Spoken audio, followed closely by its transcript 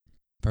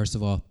First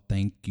of all,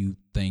 thank you,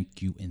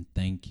 and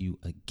thank you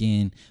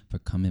again for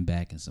coming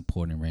back and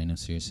supporting Random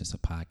Seriousness, a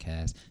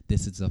podcast.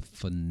 This is a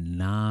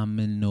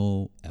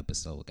phenomenal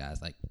episode, guys.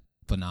 Like,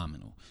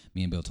 phenomenal.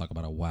 Me and Bill talk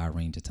about a wide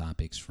range of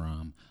topics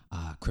from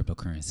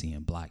cryptocurrency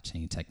and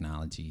blockchain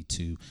technology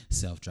to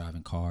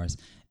self-driving cars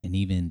and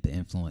even the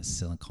influence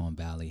Silicon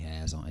Valley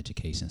has on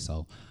education.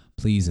 So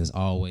please, as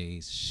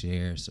always,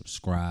 share,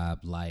 subscribe,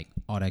 like,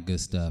 all that good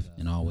stuff,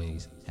 and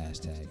always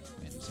hashtag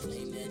Random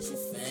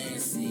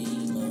Seriousness.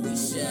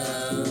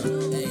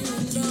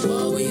 You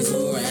always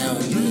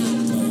around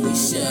me,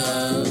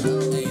 Moesha.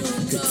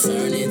 Could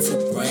turn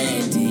into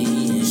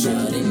Brandy and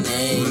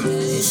Chardonnay.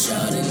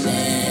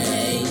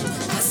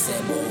 I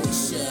said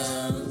Moesha.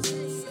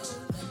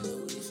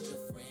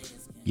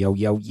 Yo,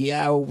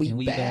 And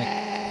we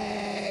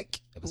back.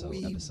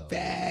 Episode.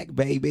 Back,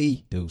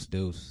 baby.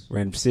 Deuce.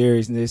 Random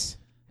Seriousness,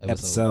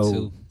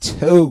 Episode episode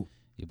 2.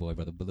 Your boy,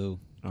 Brother Blue.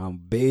 I'm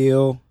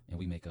Bill, And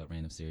we make up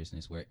Random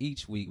Seriousness, where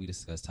each week we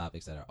discuss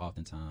topics that are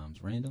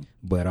oftentimes random.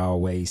 but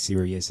always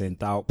serious and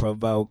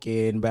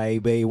thought-provoking,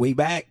 baby. We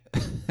back.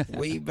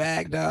 We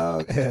back,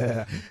 dog.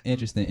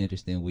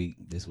 Interesting week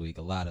this week.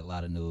 A lot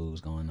of news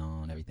going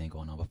on, everything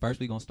going on. But first,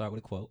 we're going to start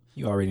with a quote.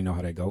 You already know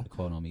how that go. A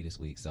quote on me this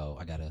week. So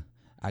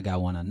I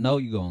got one I know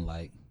you're going to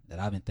like that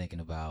I've been thinking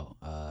about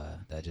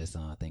that just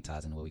I think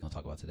ties into what we're going to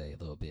talk about today a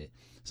little bit.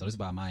 So this is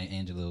by Maya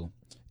Angelou,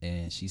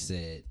 and she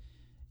said,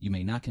 "You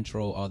may not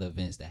control all the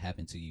events that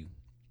happen to you,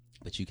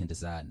 but you can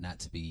decide not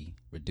to be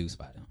reduced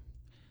by them."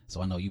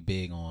 So I know you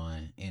big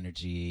on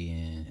energy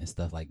and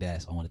stuff like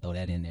that. So I want to throw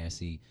that in there,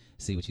 see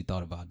what you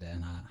thought about that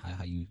and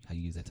how you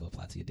use that to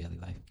apply to your daily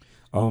life.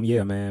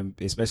 Yeah, man.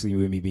 Especially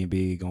with me being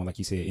big on, like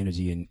you said,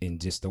 energy and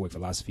just Stoic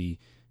philosophy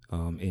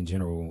in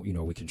general,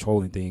 with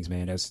controlling things,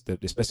 man. That's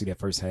especially that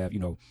first half,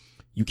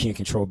 you can't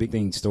control big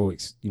things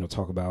Stoics,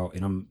 talk about.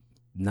 And I'm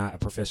not a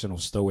professional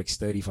Stoic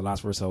study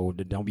philosopher, so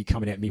don't be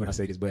coming at me when I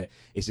say this, but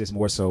it's just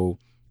more so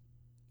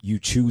you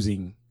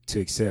choosing to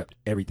accept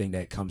everything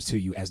that comes to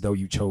you as though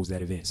you chose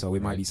that event. So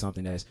it might be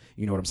something that's,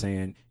 you know what I'm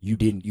saying,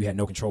 you had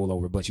no control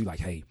over, but you like,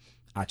 hey,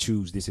 I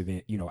choose this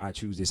event, I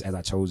choose this as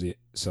I chose it.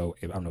 So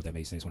I don't know if that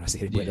makes sense when I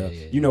said it, but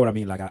you know what I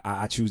mean? Like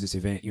I choose this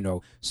event,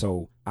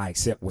 so I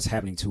accept what's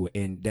happening to it.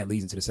 And that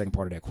leads into the second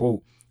part of that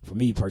quote. For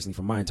me personally,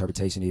 from my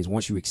interpretation is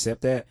once you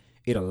accept that,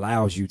 it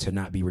allows you to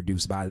not be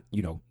reduced by,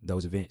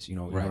 those events, you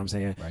know what I'm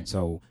saying? Right.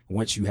 So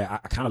once you have,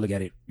 I kind of look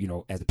at it,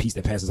 as the peace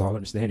that passes all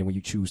understanding when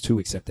you choose to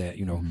accept that,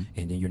 and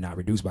then you're not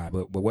reduced by it.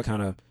 But what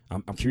kind of,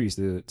 I'm curious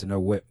to know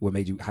what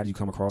made you, how did you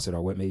come across it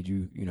or what made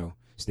you,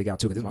 stick out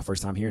to it? This is my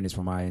first time hearing this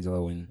from Maya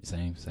Angelou. And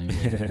Same.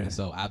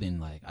 So I've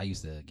been I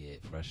used to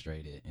get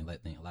frustrated and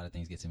a lot of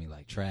things get to me,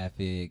 like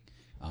traffic,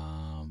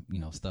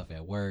 stuff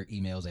at work,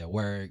 emails at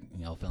work,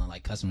 feeling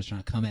like customers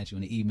trying to come at you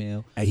in the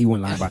email. Hey, he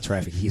wasn't lying about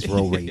traffic. His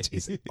road rage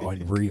is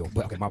unreal.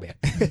 But okay, my bad.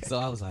 So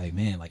I was like,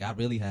 man, I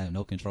really have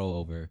no control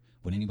over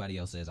what anybody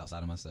else says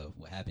outside of myself,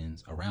 what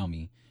happens around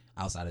me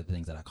outside of the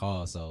things that I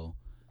cause. So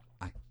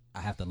I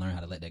have to learn how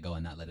to let that go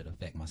and not let it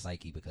affect my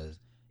psyche, because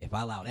if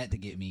I allow that to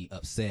get me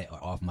upset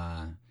or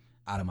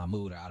out of my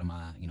mood or out of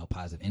my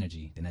positive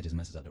energy, then that just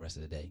messes up the rest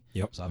of the day.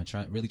 Yep. So I've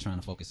been really trying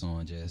to focus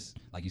on just,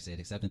 like you said,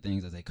 accepting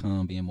things as they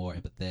come, being more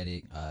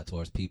empathetic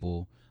towards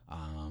people,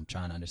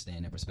 trying to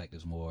understand their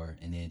perspectives more,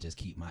 and then just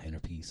keep my inner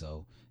peace.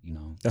 So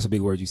that's a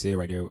big word you said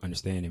right there,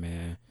 understanding,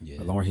 man. Yeah.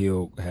 Lauryn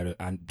Hill had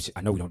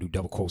I know we don't do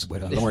double quotes,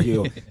 but Lauryn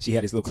Hill, she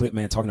had this little clip,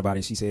 man, talking about it,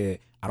 and she said,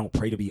 I don't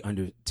pray to be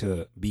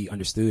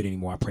understood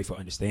anymore. I pray for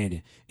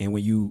understanding. And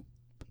when you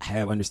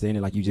have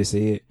understanding, like you just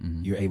said,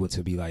 you're able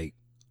to be like,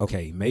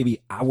 okay,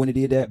 maybe I wouldn't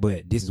have did that,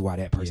 but this is why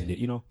that person did,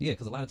 Yeah,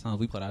 because a lot of times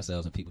we put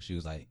ourselves in people's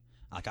shoes. Like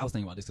I was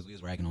thinking about this because we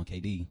was ragging on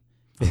KD.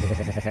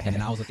 And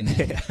then I was looking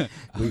at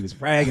we was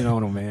bragging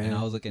on him, man. And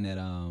I was looking at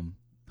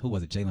who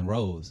was it, Jalen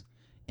Rose,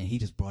 and he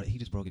just broke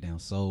it down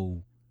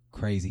so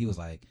crazy. He was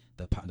like,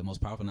 the most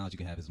powerful knowledge you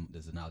can have is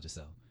the knowledge of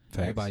self.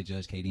 Facts. Everybody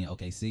judged KD and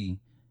OKC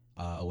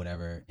or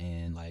whatever,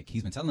 and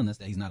he's been telling us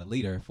that he's not a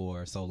leader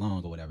for so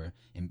long or whatever,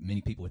 and many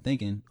people were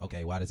thinking,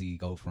 okay, why does he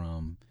go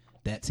from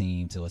that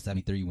team to a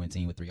 73-win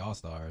team with 3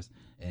 All-Stars?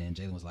 And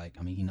Jalen was like,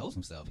 he knows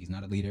himself. He's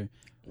not a leader.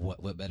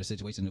 What better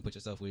situation to put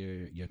yourself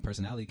where your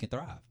personality can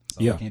thrive?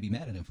 So I can't be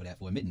mad at him for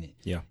admitting it.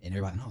 Yeah. And I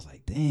was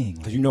like, dang.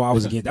 Because I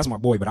was against, that's my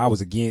boy, but I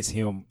was against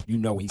him,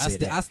 when he said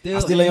that. I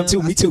still am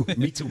too. Me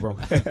too, bro.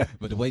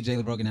 But the way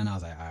Jalen broke it down, I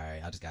was like, all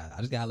right, I just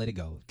gotta let it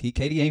go.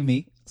 KD ain't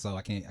me, so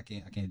I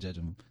can't judge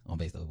him on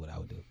based on what I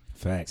would do.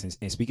 Facts.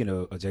 And speaking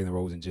of Jalen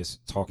Rose and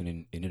just talking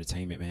in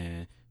entertainment,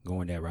 man,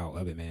 going that route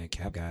of it, man,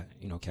 Cap got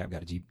a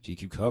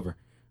GQ cover.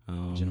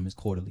 Gentleman's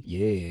Quarterly.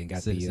 Yeah, and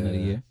got Citizen of the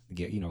Year.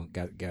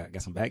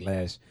 Got some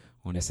backlash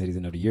on that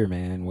Citizen of the Year,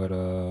 man.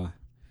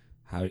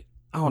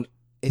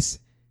 It's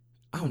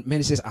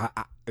just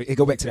it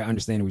go back to that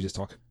understanding we just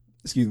talking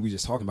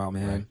about,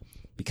 man. Right.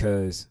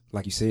 Because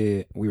like you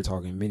said, we were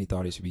talking, many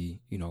thought it should be,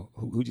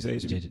 who'd you say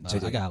it should be?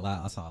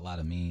 JJ. I saw a lot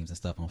of memes and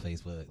stuff on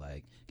Facebook,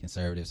 like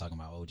conservatives talking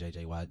about,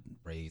 JJ Watt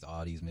raised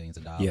all these millions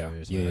of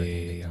dollars for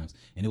hurricane victims.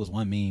 And it was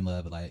one meme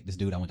of this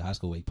dude I went to high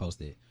school with, he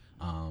posted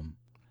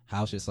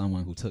how should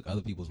someone who took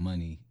other people's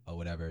money or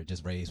whatever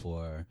just raise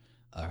for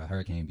a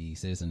Hurricane be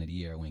Citizen of the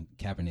Year when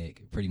Kaepernick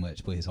pretty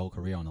much put his whole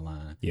career on the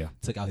line? Yeah.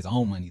 Took out his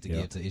own money to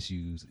Yeah. give to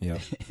issues. Yeah.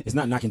 It's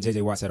not knocking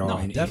JJ Watts at all No,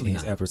 in definitely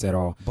his not. efforts at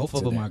all. Both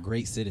of to them that. are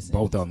great citizens.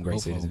 Both of them great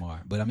Both citizens. Of them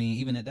are. But I mean,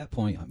 even at that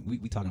point, we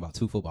talking about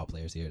two football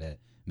players here that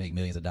make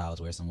millions of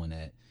dollars, where someone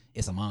that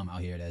it's a mom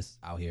out here that's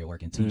out here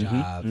working two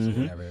jobs or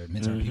whatever,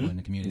 mentoring people in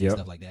the community and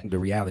stuff like that. The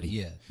reality.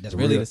 Yeah, that's The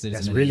really real- the citizen.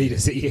 That's of really the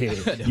the year.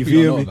 yeah. That You we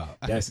feel don't me? know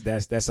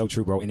about. That's so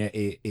true, bro. And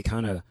it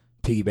kind of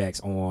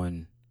piggybacks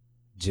on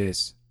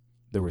just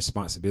the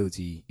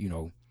responsibility, you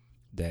know,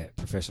 that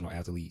professional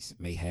athletes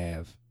may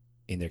have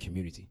in their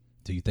community.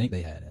 Do you think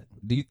they had that?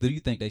 Do you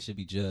think they should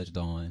be judged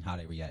on how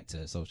they react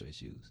to social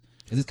issues?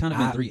 Because it's kind of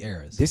been 3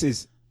 eras.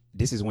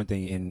 This is one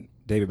thing. And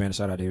David Banner,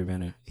 shout out David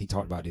Banner. He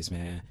talked about this,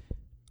 man,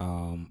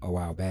 a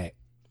while back.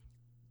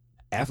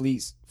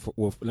 Athletes,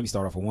 well, let me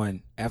start off with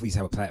one. Athletes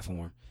have a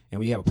platform, and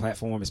when you have a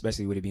platform,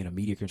 especially with it being a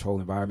media controlled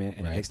environment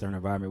and an external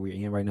environment we're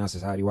in right now,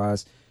 society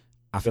wise,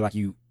 I feel like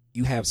you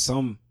have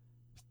some,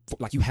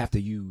 like you have to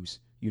use,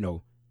 you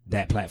know,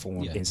 that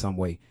platform in some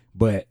way.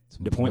 But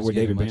the point where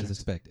David Banner,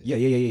 expected.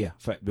 yeah.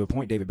 The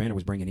point David Banner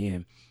was bringing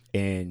in,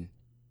 and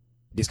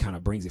this kind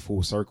of brings it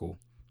full circle.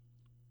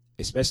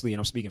 Especially, and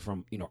I'm speaking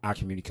from, you know, our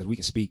community, because we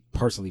can speak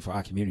personally for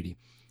our community.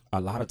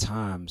 A lot of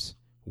times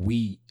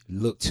we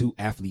look to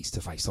athletes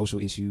to fight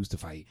social issues, to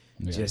fight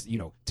just, you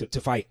know,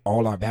 to fight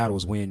all our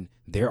battles, when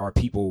there are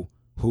people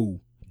who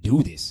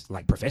do this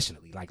like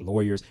professionally, like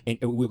lawyers, and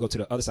we'll go to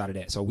the other side of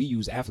that. So we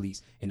use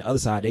athletes, and the other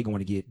side, they're going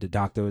to get the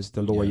doctors,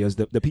 the lawyers,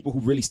 the people who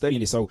really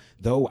studying it. So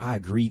though I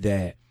agree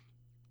that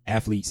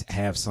athletes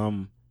have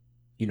some,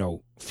 you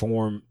know,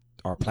 form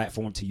or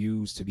platform to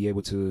use to be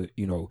able to,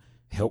 you know,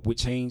 help with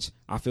change,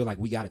 I feel like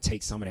we got to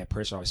take some of that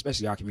pressure,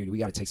 especially our community. We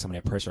got to take some of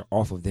that pressure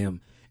off of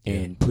them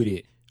and put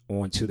it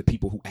on to the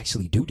people who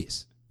actually do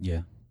this.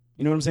 Yeah.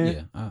 You know what I'm saying?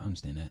 Yeah, I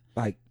understand that.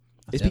 Like,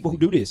 it's people who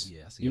do this.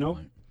 Yeah, I see you your know?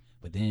 point.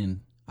 But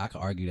then I could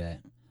argue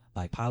that,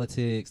 like,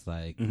 politics,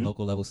 like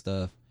local level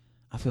stuff,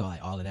 I feel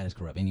like all of that is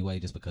corrupt anyway,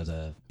 just because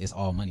of it's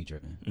all money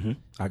driven.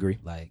 I agree.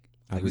 Like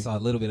I we agree. saw a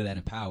little bit of that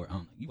in Power.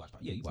 You watch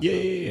Power? Yeah, you watch Yeah,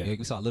 Power. yeah.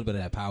 We saw a little bit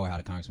of that Power, how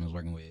the congressman was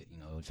working with, you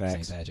know,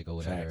 Facts. St. Patrick or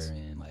whatever, Facts.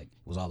 and like it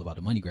was all about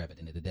the money grab at the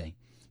end of the day.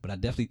 But I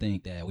definitely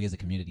think that we as a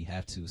community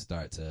have to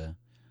start to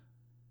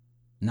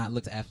not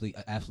look to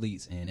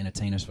athletes and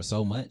entertainers for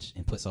so much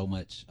and put so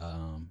much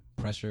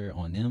pressure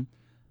on them.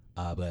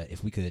 But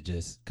if we could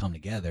just come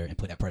together and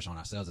put that pressure on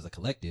ourselves as a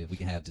collective, we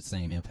can have the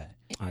same impact.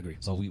 I agree.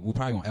 So we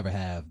probably won't ever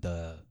have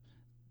the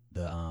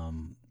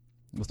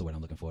what's the word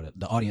I'm looking for?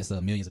 The audience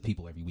of millions of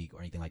people every week or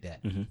anything like that.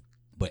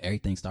 But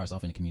everything starts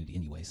off in the community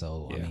anyway.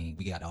 So, I mean,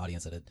 we got the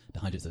audience of the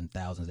hundreds and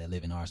thousands that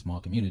live in our small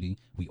community.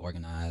 We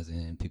organize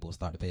and people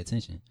start to pay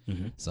attention.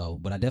 So,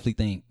 but I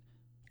definitely think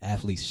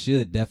athletes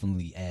should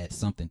definitely add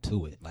something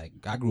to it. Like,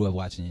 I grew up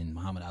watching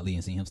Muhammad Ali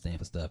and seeing him stand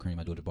for stuff, Kareem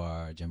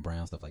Abdul-Jabbar, Jim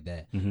Brown, stuff like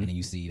that. And then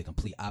you see the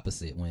complete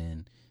opposite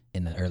when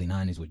in the early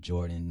 90s with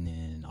Jordan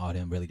and all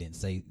them really didn't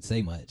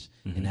say much.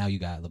 And now you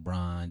got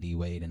LeBron,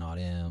 D-Wade, and all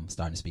them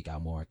starting to speak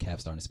out more, Cap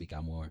starting to speak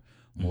out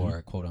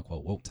more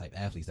quote-unquote woke type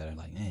athletes that are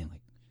like, man, like,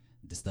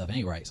 this stuff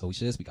ain't right, so we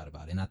should speak out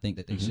about it. And I think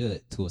that they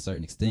should, to a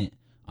certain extent.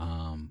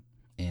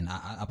 And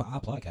I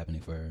applaud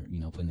Kaepernick for, you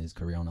know, putting his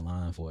career on the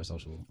line for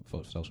social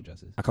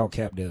justice. I call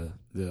Cap the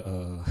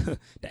the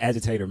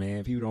agitator,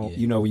 man. People don't, Yeah.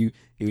 you know,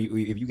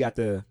 if you got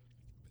a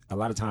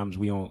lot of times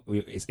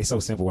it's so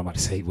simple what I'm about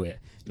to say, but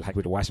like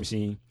with the washing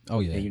machine, Oh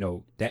yeah, and you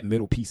know, that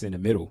middle piece in the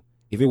middle,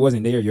 if it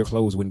wasn't there, your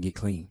clothes wouldn't get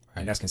clean.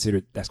 Right.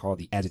 And that's called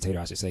the agitator,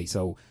 I should say.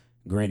 So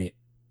granted,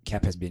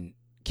 Cap's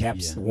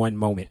Yeah. one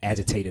moment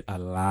agitated a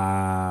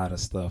lot of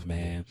stuff,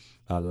 man.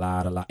 A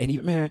lot. And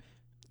even, man,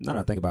 now that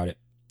I think about it,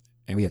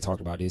 and we had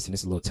talked about this, and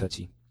it's a little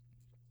touchy,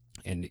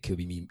 and it could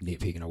be me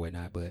nitpicking or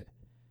whatnot, but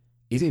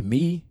is it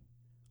me,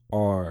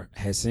 or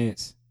has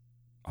since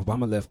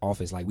Obama left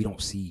office, like, we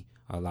don't see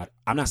a lot?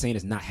 I'm not saying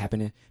it's not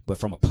happening, but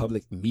from a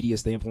public media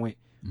standpoint,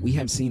 we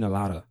haven't seen a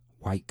lot of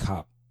white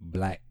cop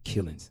black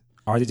killings.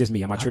 Or is it just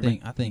me? Am I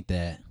tripping? I think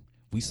that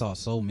we saw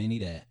so many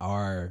that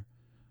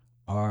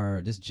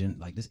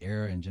this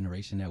era and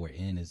generation that we're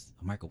in is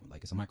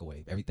it's a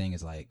microwave. Everything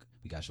is like,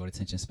 we got short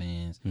attention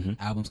spans.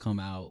 Albums come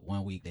out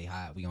 1 week, they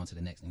hot, we on to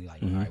the next, and we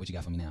like, all right, what you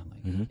got for me now?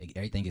 Like,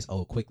 everything gets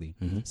old quickly.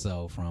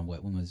 So from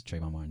when was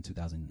Trayvon Martin?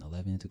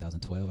 2011,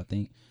 2012, I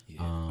think.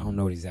 Yeah, I don't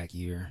know the exact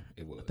year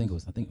it was. I think it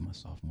was my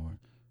sophomore.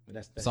 But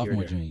that's sophomore, here or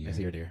there. junior year. That's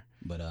here or there.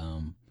 But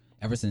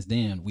ever since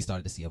then, we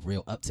started to see a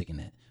real uptick in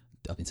that.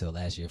 Up until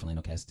last year,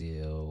 Philando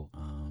Castile,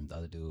 the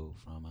other dude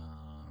from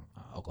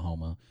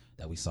Oklahoma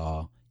that we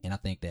saw, and I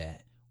think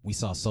that we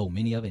saw so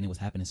many of it, and it was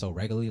happening so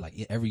regularly. Like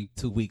every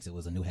 2 weeks, it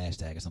was a new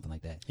hashtag or something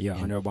like that. Yeah,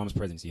 and, under Obama's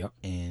presidency. Yep.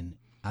 And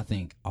I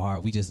think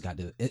we just got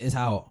to. It's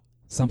how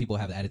some people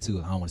have the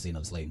attitude. I don't want to see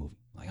another slave movie.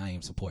 Like, I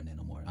ain't supporting that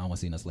no more. I don't want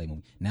to see another slave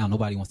movie. Now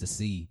nobody wants to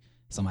see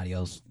somebody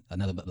else,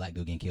 another black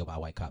dude getting killed by a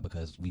white cop,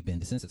 because we've been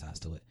desensitized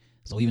to it.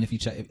 So even if you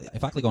check,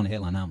 if I click on the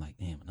headline now, I'm like,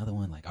 damn, another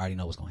one. Like, I already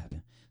know what's gonna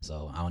happen.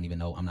 So I don't even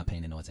know. I'm not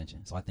paying it no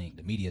attention. So I think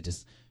the media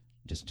just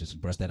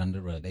Just brush that under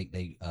the rug.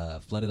 They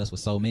flooded us with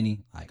so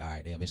many. Like, all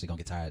right, they eventually gonna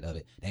get tired of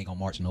it. They ain't gonna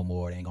march no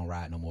more. They ain't gonna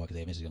ride no more because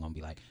they eventually gonna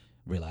be like,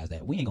 realize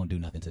that we ain't gonna do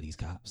nothing to these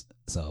cops.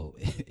 So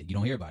you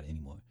don't hear about it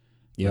anymore.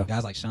 Yeah. But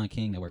guys like Sean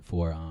King that work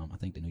for I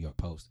think the New York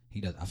Post.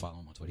 I follow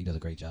him on Twitter. He does a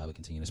great job of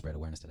continuing to spread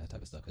awareness to that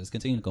type of stuff. 'Cause it's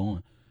continuing to go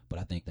on. But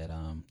I think that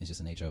it's just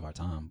the nature of our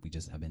time. We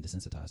just have been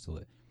desensitized to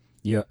it.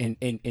 Yeah,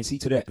 and see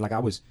to that, like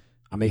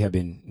I may have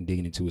been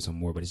digging into it some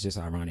more, but it's just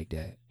ironic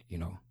that,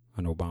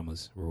 under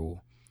Obama's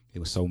rule, it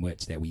was so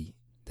much that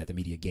the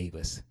media gave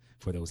us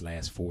for those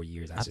last 4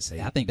 years, I should say.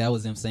 I think that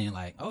was them saying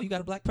like, oh, you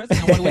got a black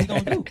president. I wonder what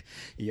he's gonna do.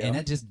 Yeah. And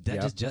that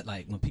just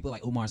like when people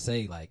like Umar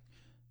say like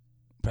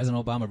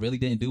President Obama really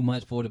didn't do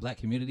much for the black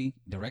community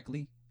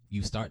directly,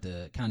 you start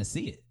to kind of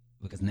see it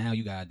because now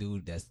you got a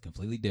dude that's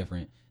completely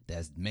different.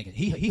 That's making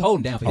he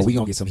holding down for his we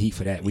gonna get some heat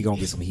for that. We gonna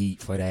get some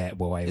heat for that,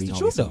 boy. It's the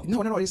truth, though.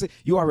 No.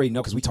 You already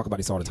know because we talk about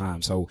this all the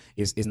time. So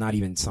it's not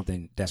even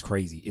something that's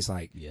crazy. It's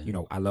like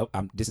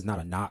this is not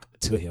a knock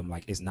to him.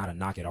 Like it's not a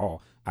knock at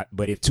all.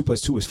 But if 2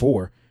 + 2 is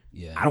 4,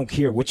 I don't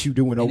care what you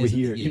doing over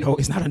here.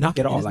 It's not a knock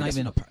at all.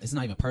 It's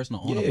not even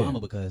personal on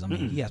Obama because I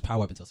mean he has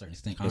power up until a certain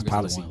extent.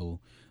 Congress is the one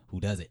who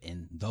does it,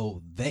 and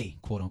though they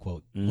quote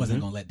unquote wasn't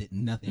gonna let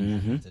nothing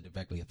happen to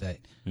directly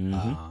affect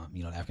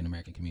the African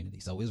American community.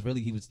 So it was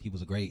really he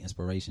was a great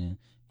inspiration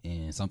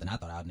and something I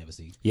thought I'd never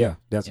see. Yeah,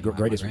 that's great.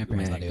 My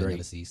grandparents thought they would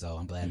never see. So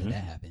I'm glad that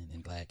happened,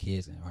 and glad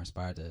kids are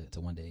inspired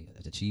to one day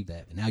achieve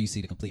that. And now you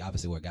see the complete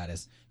opposite, where a guy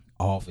that's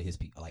all for his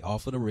people, like all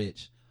for the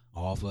rich,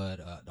 all for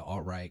the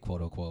alt-right,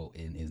 quote unquote,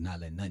 and is not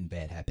letting nothing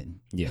bad happen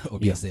or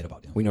be said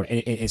about them. We know,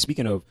 and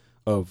speaking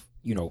of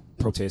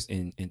protests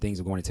and things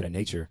of going into that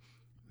nature,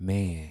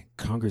 man,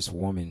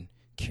 Congresswoman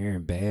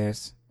Karen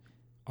Bass,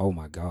 oh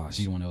my gosh,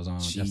 she's one of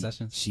those Jeff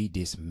Sessions. She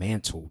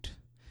dismantled.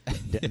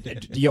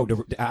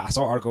 I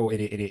saw an article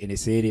and it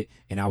said it,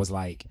 and I was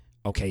like,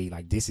 okay,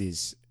 like that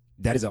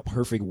is a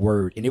perfect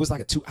word, and it was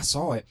like I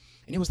saw it,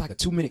 and it was like a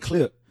 2-minute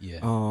clip,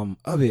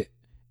 of it,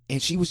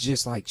 and she was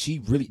just like, she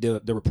really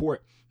the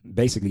report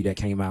basically that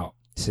came out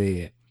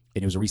said,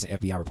 and it was a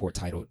recent FBI report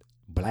titled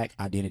 "Black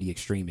Identity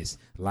Extremists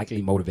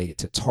Likely Motivated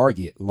to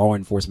Target Law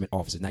Enforcement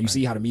Officers." Now you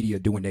see how the media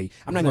doing.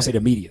 I'm not gonna say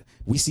the media.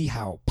 We see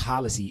how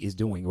policy is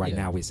doing right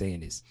now with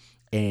saying this.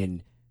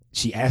 And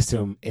she asked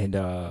him, and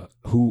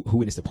who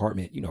in this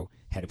department,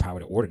 had the power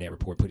to order that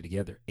report, put it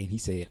together. And he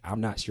said, "I'm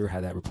not sure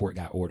how that report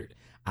got ordered.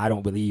 I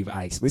don't believe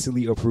I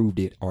explicitly approved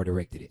it or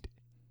directed it."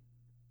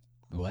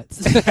 What?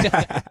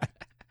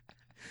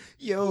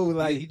 Yo,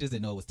 like he just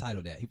didn't know it was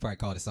titled that. He probably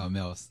called it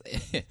something else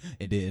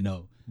and didn't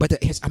know.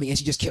 But and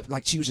she just kept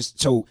like, she was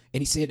just so, and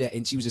he said that,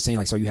 and she was just saying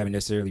like, so you haven't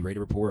necessarily read a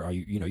report? Are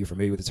you're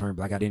familiar with the term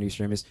Black Identity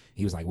Extremist?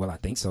 He was like, well, I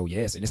think so,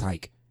 yes. And it's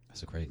like,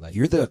 that's a great, like,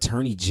 you're the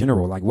Attorney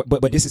General, like, what?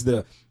 But this is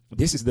the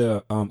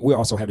we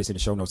also have this in the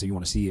show notes if you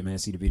want to see it, man,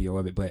 see the video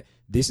of it. But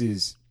this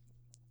is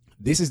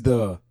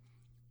the,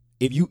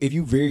 if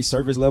you very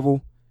surface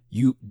level,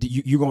 you're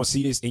gonna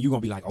see this and you're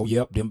gonna be like, oh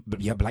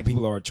black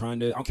people are trying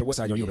to, I don't care what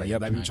side you're like,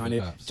 black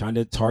people trying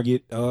to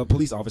target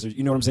police officers.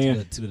 You know what I'm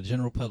saying? To the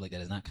general public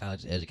that is not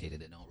college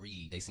educated, that don't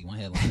read, they see one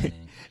headline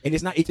and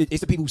it's not. It's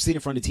the people who sit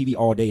in front of the TV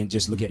all day and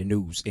just look at the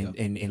news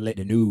and let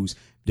the news,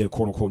 the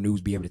quote unquote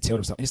news, be able to tell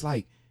them something. It's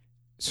like,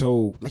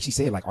 so like she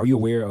said, like, are you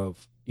aware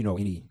of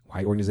any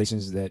white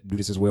organizations that do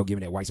this as well,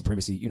 given that white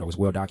supremacy, is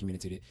well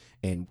documented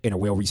and in a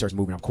well researched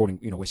movement? I'm quoting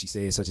what she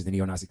said, such as the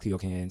neo-Nazi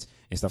Cleocans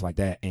and stuff like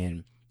that.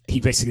 And he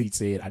basically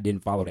said, I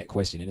didn't follow that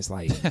question. And it's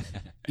like,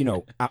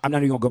 I'm not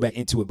even gonna go back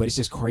into it, but it's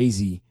just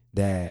crazy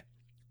that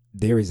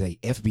there is a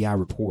FBI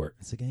report.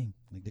 It's a game.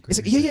 Like It's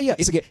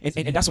a game.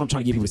 And that's what I'm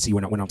trying to get people to see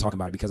when I'm talking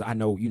about it, because I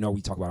know,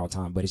 we talk about it all the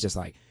time, but it's just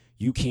like,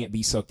 you can't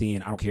be sucked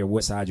in. I don't care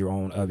what side you're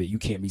on of it. You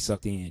can't be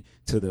sucked in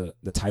to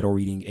the title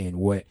reading and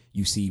what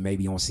you see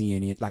maybe on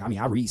CNN. Like, I mean,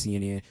 I read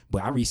CNN,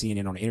 but I read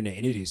CNN on the internet,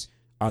 and it is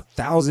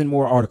 1,000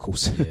 more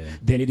articles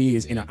than it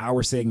is in an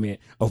hour segment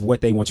of what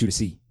they want you to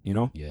see,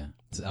 Yeah.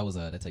 So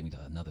that take me to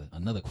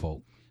another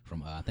quote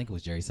from I think it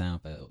was Jerry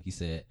Seinfeld. He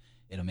said,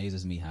 "It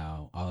amazes me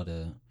how all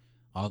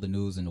the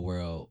news in the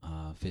world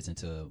fits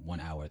into 1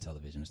 hour of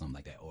television or something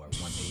like that, or 1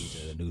 page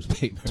of the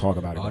newspaper." Talk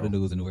about it, all bro. the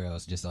news in the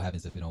world just so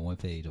happens to fit on 1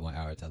 page of 1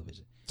 hour of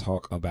television.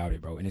 Talk about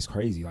it, bro. And it's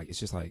crazy. Like, it's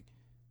just like,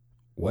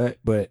 what?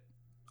 But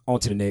on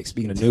to the next.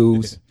 Speaking of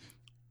news,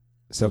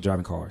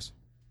 self-driving cars.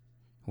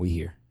 We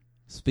here.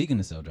 Speaking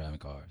of self-driving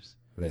cars,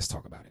 let's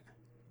talk about it.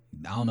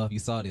 I don't know if you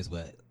saw this,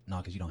 but no,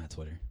 because you don't have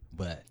Twitter.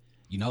 But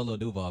Lil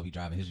Duval be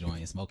driving his joint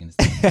and smoking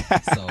and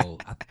stuff. So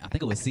I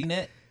think it was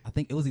CNET. I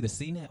think it was either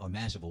CNET or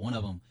Mashable. One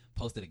of them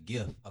posted a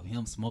GIF of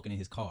him smoking in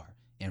his car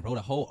and wrote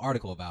a whole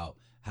article about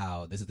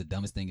how this is the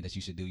dumbest thing that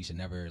you should do. You should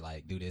never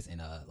do this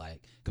in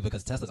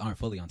because Teslas aren't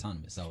fully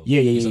autonomous. So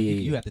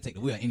you have to take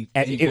the wheel at any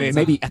point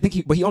maybe I think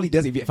he only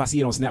does it if I see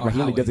it on Snap. He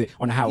only does it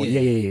on the highway.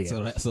 Yeah.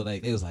 So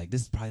it was like,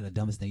 this is probably the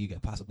dumbest thing you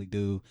could possibly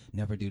do.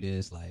 Never do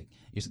this. Like,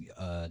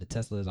 the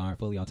Teslas aren't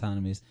fully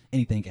autonomous.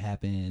 Anything can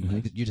happen.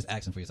 Like, you're just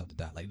asking for yourself to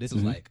die. Like, this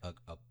was like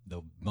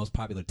the most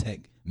popular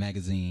tech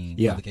magazine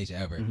Yeah. publication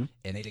ever, Mhm.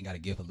 and they didn't got a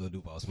gift of Lil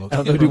Duval smoking.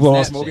 Lil from Duval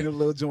Snapchat. smoking a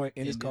little joint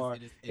in his And car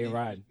this- and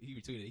riding. He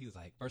retweeted. He was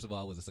like, first of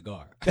all, it was a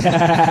cigar.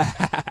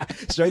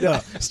 Straight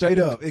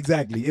up,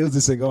 exactly. It was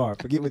a cigar.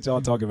 Forget what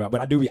y'all talking about.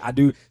 But I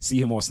do see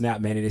him on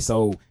Snap, man, and it's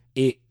so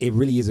it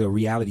really is a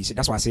reality shit.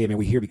 That's why I said, man,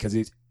 we're here because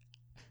it's.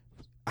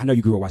 I know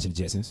you grew up watching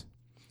the Jetsons.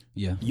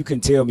 Yeah. You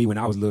couldn't tell me when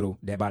I was little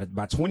that by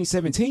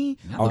 2017,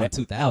 Oh, that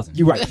 2000.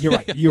 You're right.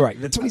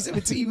 The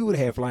 2017, we would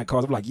have had flying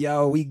cars. I'm like,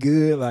 yo, we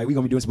good. Like, we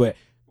gonna be doing this, but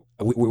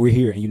we're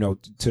here. And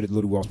to the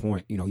Lil Duval's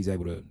point, he's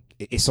able to.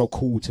 It's so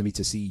cool to me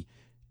to see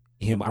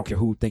him. I don't care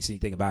who thinks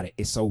anything about it.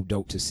 It's so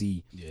dope to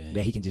see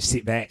that he can just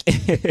sit back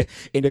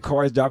in the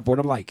car is driving forward.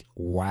 I'm like,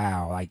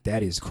 wow, like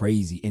that is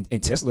crazy.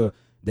 And Tesla,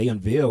 they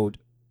unveiled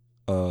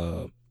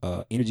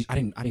energy. I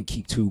didn't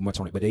keep too much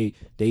on it, but they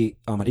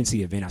I didn't see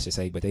the event, I should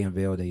say, but they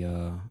unveiled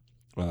a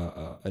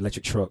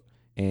electric truck,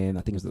 and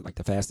I think it was like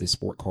the fastest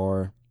sport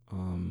car.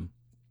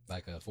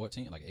 Like a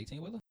 14, like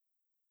 18 wheeler.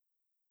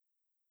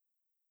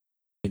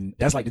 And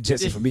that's like the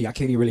Jetson for me. I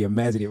can't even really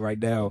imagine it right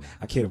now.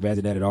 I can't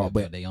imagine that at all.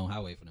 But they on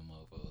highway for them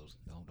motherfuckers.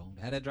 Don't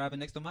have that driving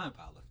next to my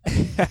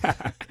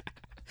Impala.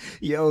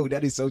 yo,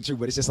 that is so true.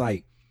 But it's just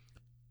like,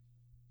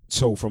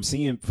 so from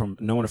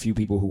knowing a few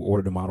people who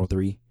ordered the Model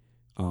 3,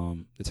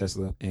 the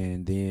Tesla,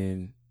 and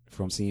then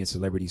from seeing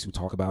celebrities who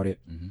talk about it,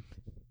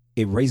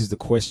 it raises the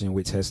question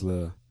with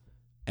Tesla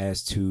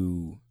as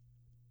to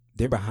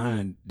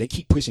they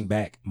keep pushing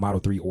back Model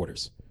 3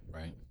 orders.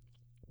 Right.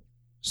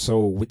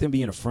 So with them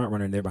being a front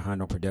runner and they're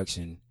behind on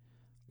production,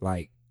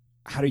 like,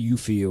 how do you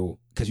feel?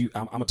 Because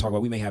I'm gonna talk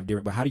about, we may have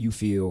different, but how do you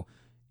feel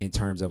in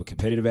terms of a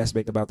competitive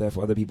aspect about that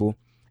for other people,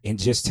 and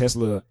just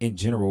Tesla in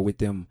general with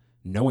them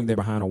knowing they're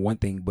behind on one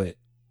thing but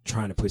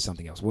trying to push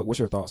something else? What's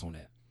your thoughts on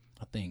that?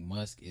 I think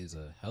Musk is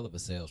a hell of a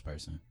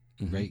salesperson.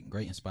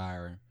 Great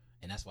inspirer,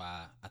 and that's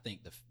why I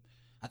think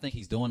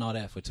he's doing all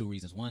that for two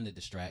reasons. One, to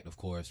distract, of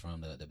course,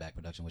 from the back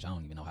production, which I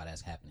don't even know how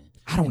that's happening.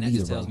 I don't and that either,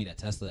 just tells bro. me that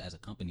Tesla as a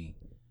company,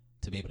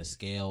 to be able to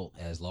scale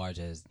as large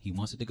as he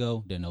wants it to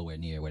go, they're nowhere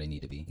near where they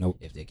need to be. Nope.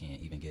 If they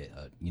can't even get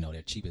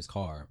their cheapest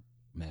car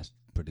mass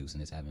produced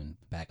and it's having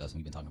backups, and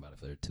we've been talking about it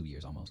for 2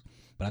 years almost.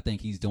 But I think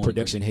he's doing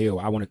Production hell.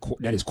 I want to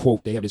that is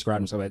quote. They have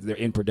described themselves as they're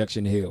in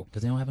production hell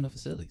because they don't have enough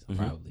facilities,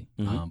 probably.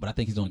 But I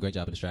think he's doing a great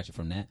job of distraction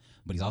from that.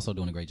 But he's also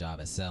doing a great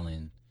job at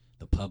selling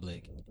the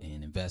public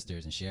and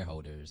investors and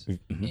shareholders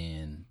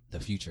in the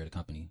future of the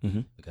company,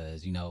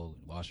 because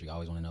Wall Street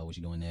always want to know what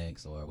you're doing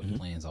next or what your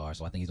plans are.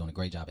 So I think he's doing a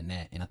great job in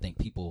that, and I think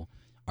people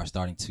are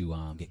starting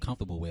to get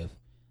comfortable with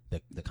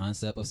the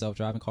concept of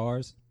self-driving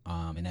cars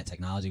and that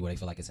technology, where they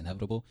feel like it's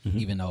inevitable,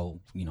 even though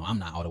I'm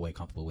not all the way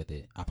comfortable with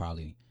it.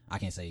 I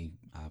can't say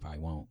I probably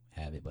won't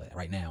have it, but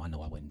right now I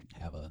know I wouldn't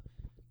have a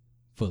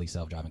fully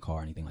self-driving car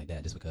or anything like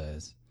that, just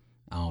because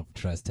I don't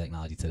trust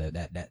technology to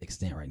that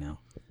extent right now.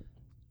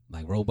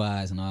 Like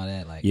robots and all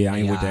that, like yeah, I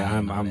ain't AI with that.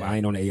 and all that. I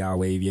ain't on the AI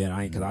wave yet.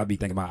 Because I'll be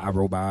thinking about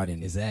iRobot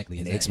and Exactly.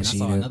 and And Ex I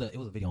saw Machina. it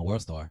was a video on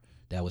WorldStar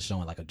that was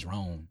showing like a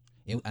drone.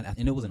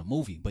 And it wasn't a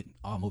movie, but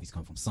all movies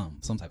come from some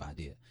type of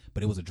idea.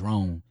 But it was a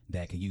drone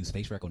that could use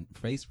face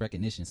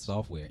recognition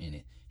software in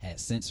it, had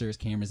sensors,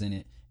 cameras in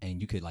it, and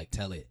you could like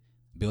tell it,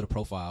 build a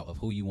profile of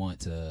who you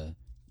want to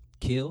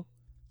kill,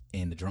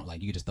 and the drone,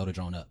 like you could just throw the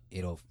drone up,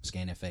 it'll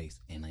scan their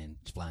face and then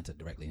fly into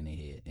directly in their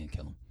head and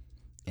kill them.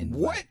 And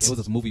What? It was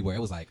this movie where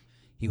it was like,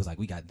 he was like,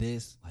 we got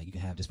this, like you can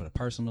have this for the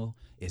personal.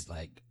 It's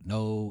like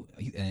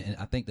and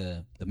I think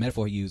the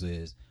metaphor he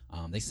uses,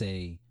 they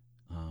say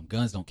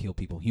guns don't kill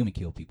people, humans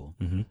kill people.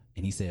 And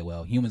he said,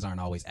 well, humans aren't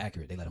always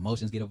accurate. They let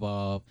emotions get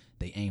involved.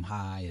 They aim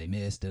high, they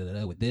miss.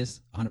 With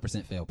this,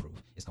 100% fail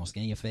proof. It's gonna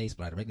scan your face,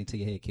 fly directly to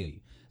your head, kill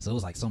you. So it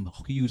was like some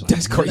huge. Like,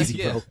 That's crazy,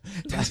 yeah. bro.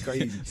 That's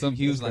crazy. Some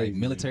huge That's crazy, like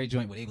military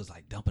joint where they was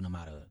like dumping them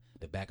out of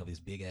the back of this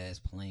big ass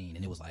plane,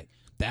 and it was like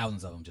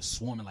thousands of them just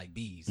swarming like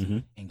bees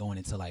and going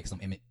into like some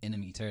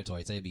enemy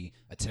territory. Say it'd be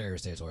a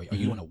terrorist territory, or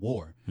you in a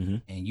war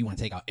and you want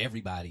to take out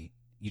everybody.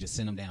 You just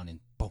send them down and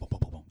boom, boom, boom,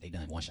 boom, boom. They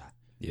done one shot.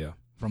 Yeah.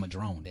 From a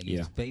drone. They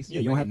use face. Yeah,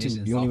 you don't have to.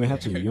 You don't even have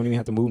to. You don't even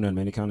have to move nothing,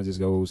 man. It kind of just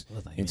goes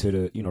into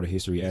the the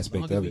history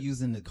aspect as long of as it. we're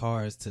using the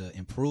cars to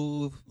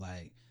improve,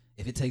 like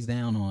if it takes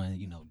down on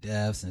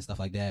deaths and stuff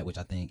like that, which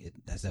I think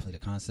that's definitely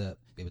the concept.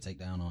 If it would take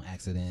down on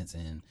accidents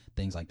and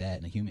things like that,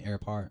 and the human error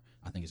part,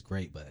 I think it's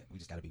great. But we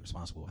just got to be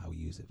responsible how we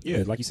use it.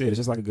 Yeah, like you said, it's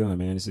just like a gun,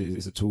 man. It's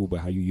a tool, but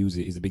how you use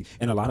it is a big.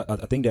 And I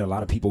think that a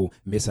lot of people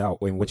miss out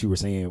on what you were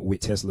saying with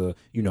Tesla.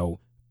 Elon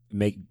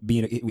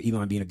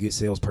being a good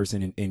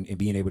salesperson and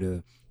being able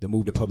to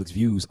move the public's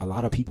views. A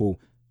lot of people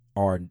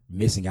are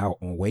missing out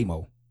on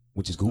Waymo,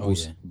 which is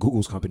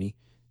Google's company,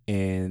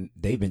 and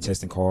they've been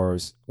testing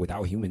cars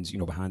without humans,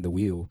 behind the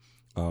wheel,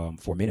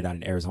 for a minute out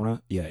in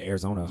Arizona. Yeah,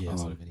 Arizona. Yeah, I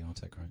saw the video on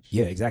TechCrunch.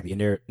 Yeah, exactly.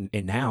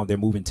 And now they're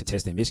moving to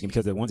test in Michigan,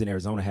 because the ones in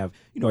Arizona have,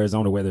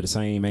 Arizona weather the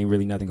same, ain't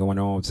really nothing going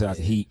on besides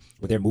the heat,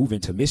 but they're moving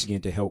to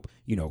Michigan to help,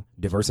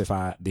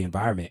 diversify the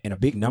environment. And a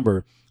big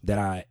number that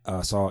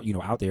I saw,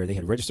 out there, they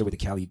had registered with the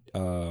Cali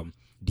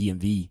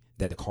DMV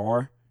that the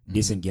car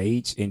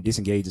disengage, and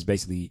disengage is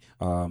basically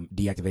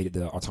deactivated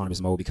the autonomous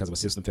mode because of a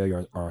system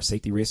failure or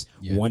safety risk.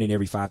 Yeah. 1 in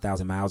every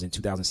 5,000 miles in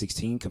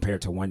 2016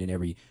 compared to 1 in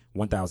every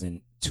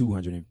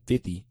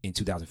 1,250 in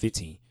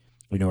 2015.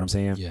 You know what I'm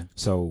saying? Yeah.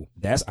 So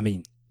that's, I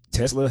mean,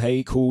 Tesla,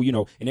 hey, cool, you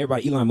know, and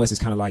everybody, Elon Musk is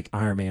kind of like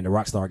Iron Man, the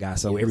rock star guy.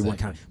 So Yeah, everyone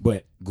exactly. kind of,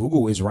 but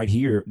Google is right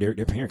here. Their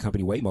parent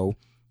company, Waymo,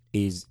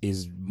 is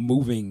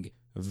moving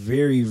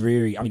very,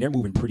 very, I mean, they're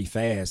moving pretty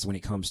fast when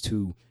it comes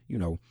to, you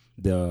know,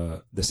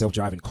 the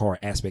self-driving car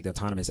aspect, the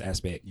autonomous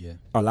aspect. Yeah.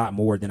 A lot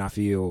more than I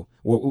feel,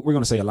 well, we're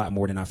going to say a lot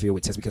more than I feel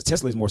with Tesla, because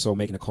Tesla is more so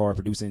making a car,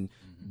 producing,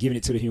 giving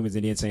it to the humans,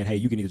 and then saying, hey,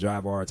 you can either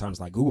drive or autonomous.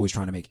 Like Google is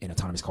trying to make an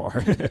autonomous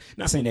car.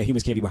 Not saying that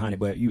humans can't be behind it,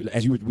 but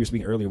as we were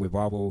speaking earlier with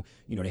Volvo,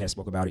 you know, they had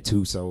spoke about it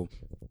too. So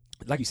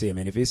like you said,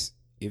 man, if it's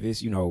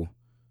you know,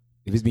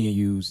 if it's being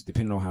used,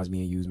 depending on how it's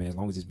being used, man, as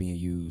long as it's being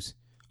used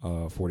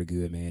for the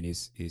good, man,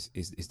 it's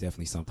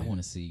definitely something. I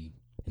want to see,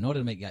 in order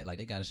to make like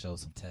they got to show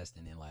some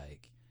testing and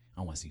like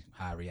I want to see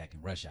how I react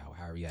in rush hour,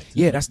 how I react.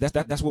 Yeah,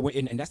 that's what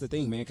and that's the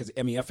thing, man. Because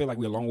I mean, I feel like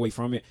we're a long way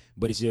from it,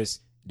 but it's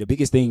just the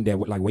biggest thing that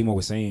like Waymo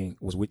was saying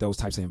was with those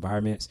types of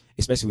environments,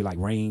 especially with like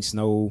rain,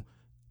 snow.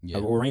 Yeah.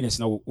 Or rain and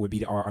snow would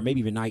be, or maybe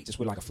even night, just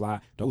with like a fly.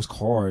 Those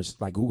cars,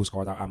 like Google's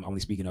cars, I'm only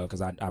speaking of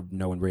because I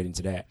know and read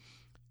into that.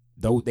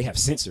 Though they have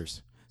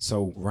sensors,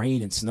 so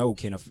rain and snow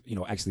can, you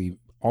know, actually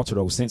alter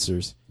those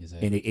sensors,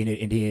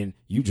 Exactly. and then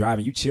you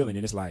driving, you chilling,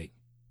 and it's like,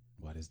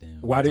 Why this damn?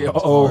 why did?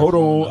 autonomous Oh, car hold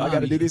flying on, I got to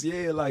behind do me? this.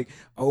 Yeah, like,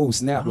 oh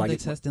snap, Why like don't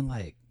they testing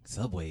like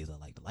subways or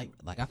like the light?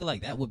 Like I feel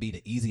like that would be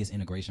the easiest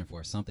integration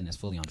for something that's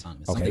fully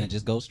autonomous. Something Okay. that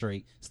just goes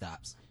straight,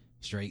 stops,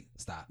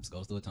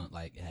 goes through a tunnel.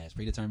 Like it has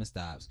predetermined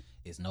stops.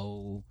 It's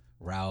no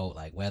route,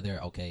 like weather.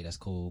 Okay, that's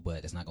cool,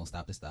 but it's not gonna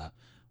stop to stop.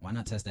 Why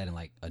not test that in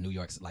like New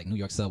York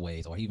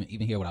subways, or even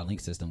here with our link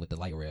system with the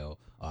light rail,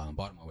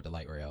 Baltimore with the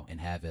light rail, and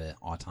have it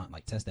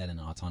like test that in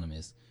an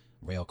autonomous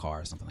rail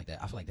car or something like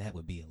that. I feel like that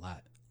would be a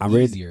lot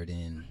easier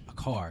than a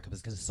car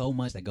because there's so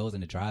much that goes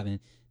into driving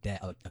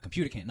that a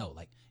computer can't know.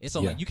 Like it's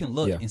so Yeah. like you can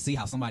look Yeah. and see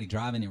how somebody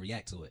driving and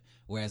react to it,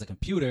 whereas a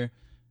computer,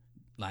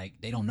 like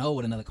they don't know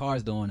what another car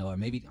is doing, or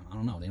maybe I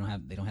don't know. They don't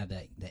have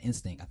that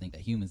instinct. I think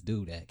that humans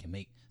do that can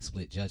make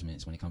split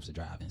judgments when it comes to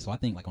driving. So I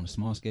think like on a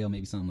small scale,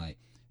 maybe something like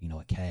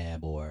a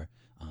cab or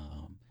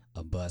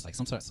a bus, like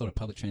some sort of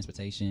public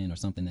transportation or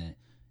something that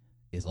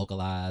is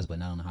localized but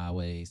not on the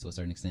highways to a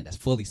certain extent. That's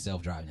fully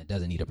self-driving. That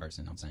doesn't need a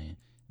person. I'm saying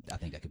I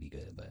think that could be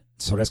good. But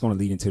so that's going to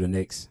lead into the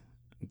next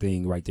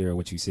thing right there.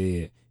 What you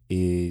said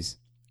is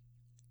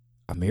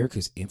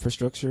America's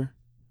infrastructure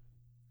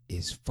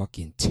is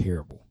fucking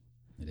terrible.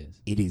 it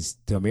is. It is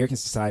the American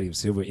Society of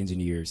Civil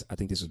Engineers. I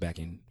think this was back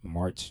in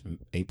March,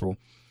 April.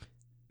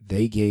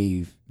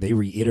 They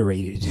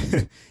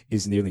reiterated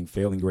its nearly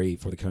failing grade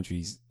for the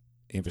country's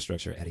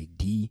infrastructure at a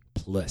D+.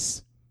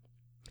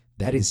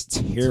 That is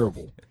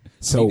terrible.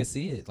 So you can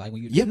see it like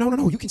when you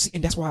no, you can see,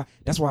 and that's why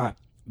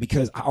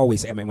because I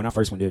always say, I mean, when I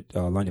first went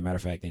to London, matter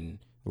of fact, in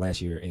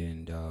last year,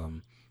 and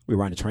we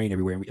were riding the train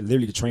everywhere, and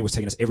literally the train was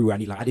taking us everywhere. I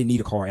didn't need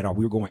a car at all.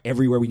 We were going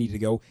everywhere we needed to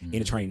go in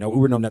the train. No, we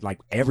were not like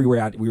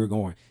everywhere we were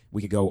going,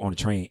 we could go on the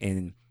train.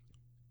 And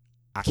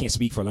I can't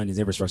speak for London's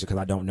infrastructure because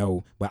I don't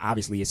know, but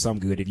obviously it's some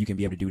good if you can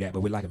be able to do that.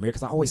 But with like America,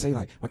 'cause I always say,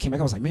 like, when I came back,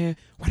 I was like, man,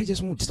 why they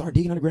just want to start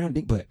digging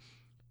underground? But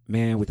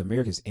man, with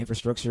America's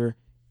infrastructure,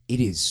 it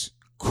is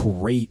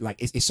great.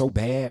 Like it's so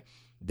bad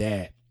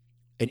that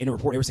in a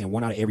report they were saying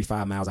 1 out of every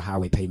 5 miles of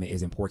highway pavement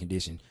is in poor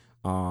condition.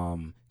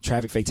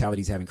 Traffic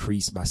fatalities have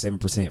increased by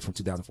 7% from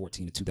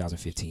 2014 to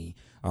 2015.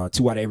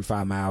 2 out of every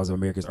 5 miles of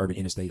America's urban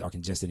interstates are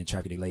congested, and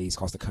traffic delays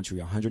cost the country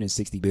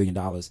 $160 billion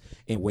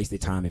in wasted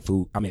time and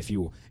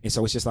fuel. And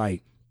so it's just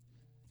like,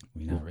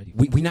 we're not ready.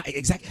 we not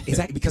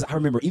exactly because I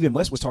remember even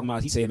Musk was talking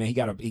about, he said, man, he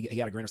got a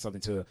grant or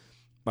something to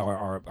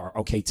or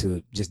okay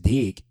to just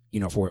dig, you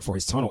know, for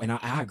his tunnel. And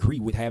I agree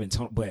with having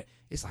tunnel, but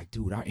it's like,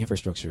 dude, our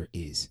infrastructure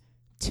is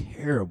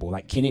terrible.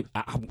 Like, can it?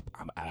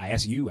 I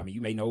ask you. I mean, you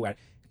may know.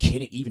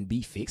 Can it even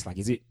be fixed? Like,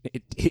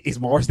 is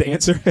Mars the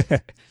answer?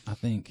 I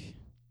think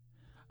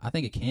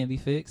it can be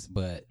fixed,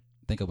 but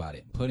think about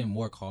it. Putting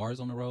more cars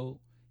on the road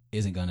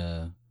isn't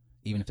gonna,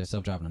 even if they're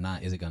self-driving or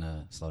not, is it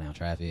gonna slow down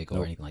traffic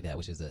or anything like that?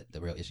 Which is the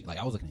real issue. Like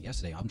I was looking at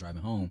yesterday, I'm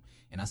driving home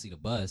and I see the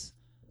bus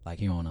like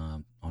here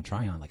on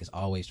Tryon, like it's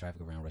always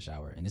traffic around rush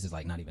hour, and this is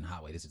like not even a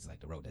highway. This is like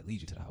the road that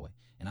leads you to the highway.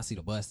 And I see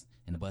the bus,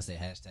 and the bus said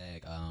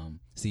hashtag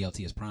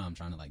CLT is Prime,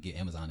 trying to like get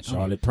Amazon to come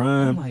Charlotte here.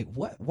 Prime. I'm like,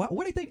 what?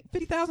 Where they think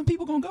 50,000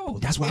 people gonna go?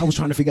 That's what I was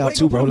trying to figure out Where they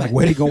too, gonna bro. put Like, them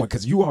where at? they going?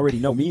 Because you already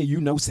know me, and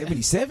you know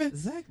 77.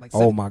 Exactly. Like,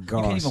 Oh my You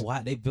can't gosh. even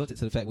widen. They built it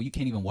to the fact where you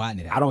can't even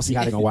widen it out. I don't see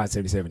how they're gonna widen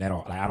 77 at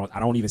all. Like, I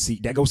don't even see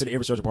that goes to the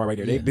infrastructure part right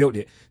there. They Yeah. built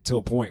it to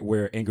a point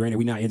where, and granted,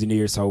 we're not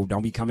engineers, so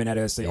don't be coming at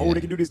us saying, Yeah. oh, they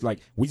can do this.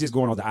 Like, we just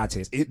going on the eye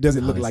test. It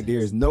doesn't look makes like sense. there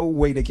is no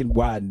way they can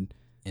widen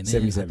And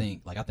then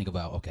 77. I think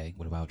about, okay,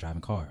 what about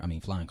flying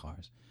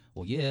cars?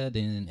 Well, yeah,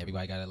 then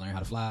everybody got to learn how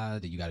to fly.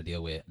 Then you got to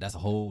deal with, that's a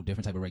whole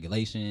different type of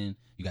regulation.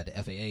 You got the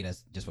FAA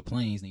that's just for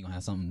planes. Then you're going to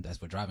have something that's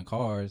for driving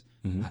cars.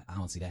 Mm-hmm. I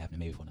don't see that happening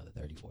maybe for another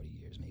 30, 40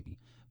 years maybe.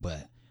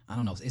 But I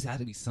don't know. It's had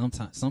to be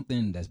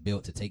something that's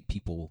built to take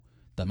people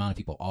the amount of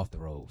people off the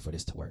road for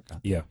this to work.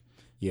 Yeah,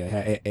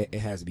 it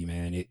has to be,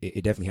 man.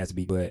 It definitely has to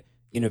be. But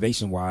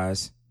innovation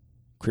wise,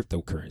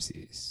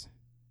 cryptocurrencies.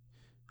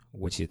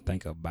 What you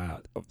think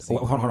about?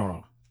 Hold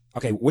on.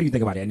 Okay, what do you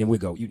think about that? And then we'll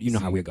go. You know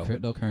how we'll go.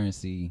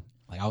 Cryptocurrency.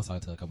 Like I was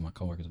talking to a couple of my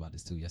coworkers about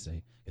this too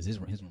yesterday, because his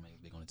roommate was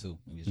big on it too.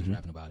 We was just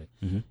rapping about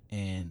it,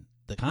 and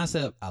the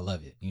concept, I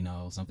love it. You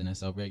know, something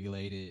that's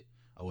self-regulated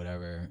or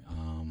whatever.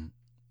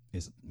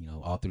 It's, you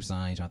know, all through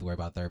science. You don't have to worry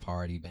about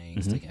third-party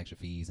banks taking extra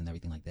fees and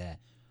everything like that.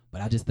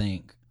 But I just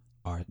think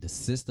the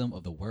system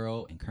of the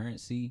world and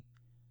currency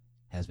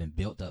has been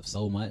built up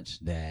so much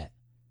that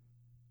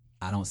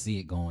I don't see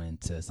it going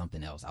to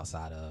something else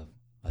outside of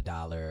a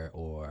dollar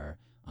or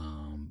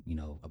you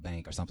know, a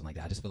bank or something like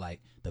that. I just feel like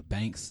the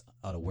banks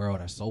of the world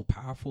are so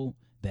powerful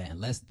that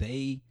unless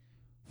they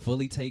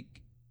fully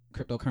take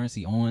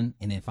cryptocurrency on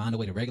and then find a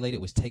way to regulate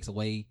it, which takes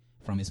away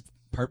from its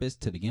purpose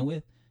to begin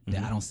with,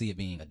 that I don't see it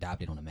being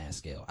adopted on a mass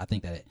scale. I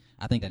think that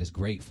it's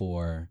great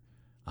for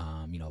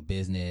you know,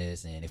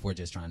 business, and if we're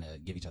just trying to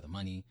give each other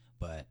money,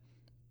 but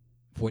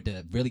for it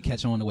to really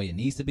catch on the way it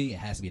needs to be, it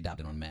has to be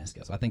adopted on a mass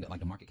scale. So I think that, like,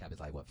 the market cap is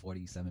like what,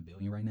 47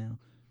 billion right now.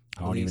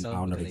 I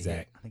don't know the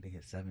exact. I think they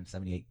hit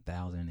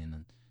 78,000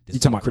 in. You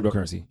talking about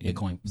cryptocurrency?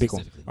 Bitcoin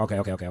specifically.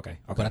 Okay.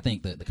 But I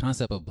think the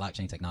concept of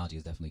blockchain technology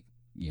is definitely,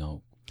 you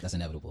know, that's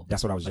inevitable.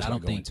 That's what I was just. But I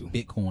don't think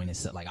Bitcoin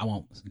is like, I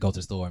won't go to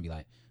the store and be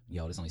like,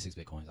 yo, there's only 6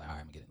 Bitcoins. Like, all right,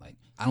 I'm gonna get it. Like,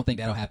 I don't think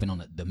that'll happen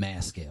on the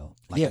mass scale.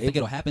 Like, I think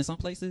it'll happen some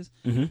places.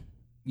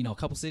 You know, a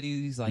couple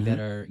cities like that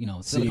are, you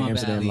know, Silicon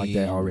Amsterdam Valley, like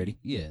that already.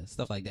 Yeah,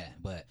 stuff like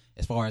that. But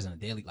as far as in a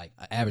daily, like,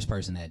 an average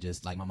person that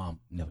just like my mom,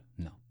 no,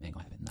 ain't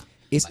gonna happen. No.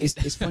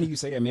 It's funny you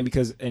say that, man,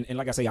 because and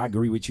like I say, I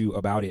agree with you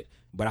about it,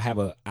 but I have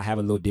a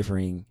little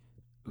differing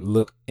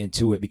look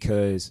into it,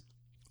 because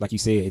like you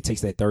said, it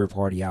takes that third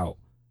party out,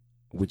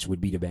 which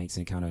would be the banks,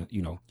 and kind of,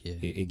 you know,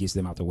 it gets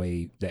them out the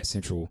way, that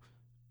central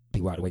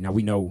people out the way. Now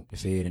we know the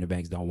Fed and the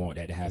banks don't want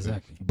that to happen.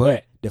 Exactly.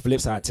 But the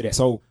flip side to that,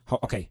 so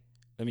okay,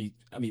 let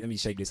me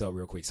shake this up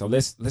real quick. So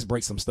let's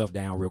break some stuff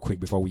down real quick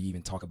before we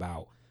even talk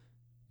about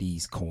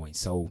these coins.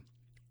 So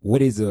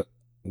what is a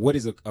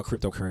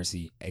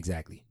cryptocurrency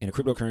exactly? And a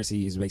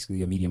cryptocurrency is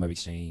basically a medium of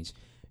exchange,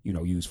 you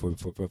know, used for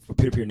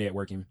peer-to-peer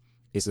networking.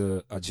 It's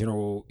a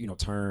general, you know,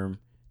 term,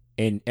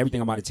 and everything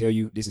I'm about to tell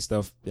you, this is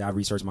stuff that I've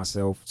researched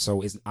myself.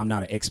 So I'm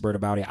not an expert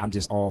about it. I'm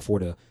just all for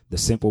the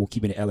simple,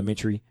 keeping it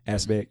elementary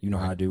aspect. You know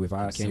how I do. If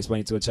I can't explain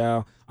it to a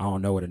child, I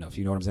don't know it enough.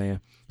 You know what I'm saying?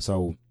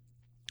 So,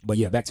 but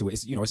yeah, back to it.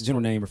 It's, you know, it's a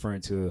general name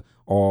referring to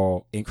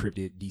all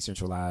encrypted,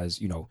 decentralized,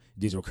 you know,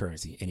 digital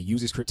currency, and it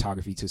uses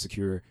cryptography to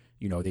secure,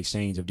 you know, the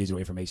exchange of digital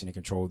information and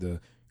control the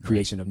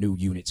creation of new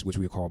units, which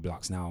we call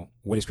blocks. Now,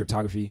 what is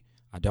cryptography?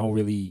 I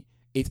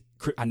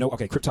know,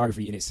 okay,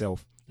 cryptography in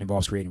itself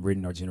involves creating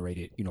written or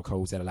generated, you know,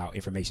 codes that allow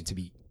information to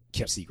be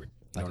kept secret.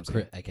 Like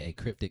a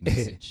cryptic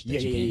message.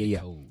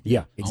 Code.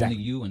 Yeah, exactly.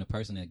 Only you and the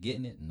person that's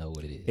getting it know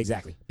what it is.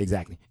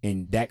 Exactly.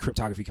 And that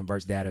cryptography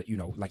converts data, you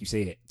know, like you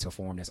said, to a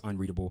form that's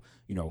unreadable,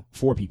 you know,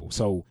 for people.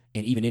 So,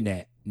 and even in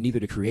that, neither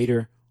the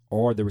creator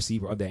or the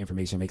receiver of that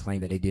information may claim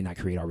that they did not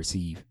create or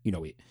receive, you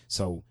know, it.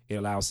 So it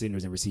allows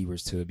senders and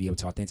receivers to be able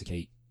to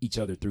authenticate each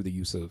other through the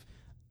use of,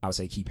 I would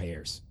say, key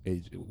pairs.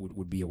 It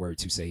would be a word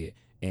to say it.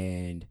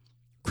 And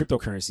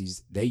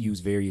cryptocurrencies, they use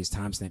various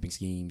timestamping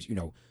schemes, you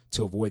know,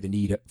 to avoid the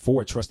need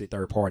for a trusted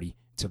third party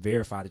to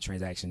verify the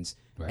transactions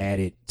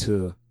added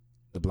to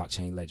the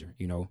blockchain ledger,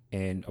 you know.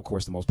 And of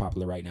course, the most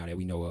popular right now that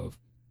we know of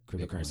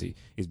cryptocurrency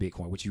is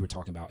Bitcoin, which you were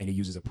talking about. And it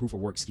uses a proof of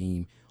work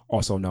scheme,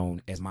 also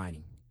known as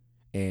mining.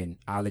 And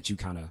I'll let you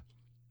kind of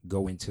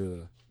go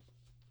into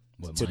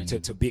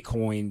to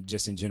Bitcoin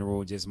just in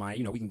general, just mine.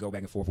 You know, we can go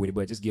back and forth with it,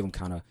 but just give them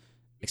kind of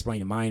explain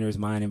the miners,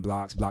 mining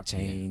blocks,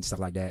 blockchain, stuff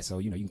like that. So,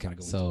 you know, you can kind of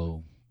go into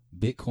it.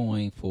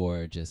 Bitcoin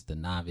for just the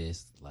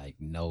novice, like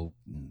no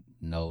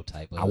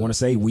type of. I want to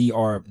say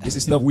this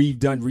is stuff we've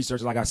done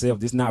research like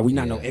ourselves. We're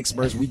not no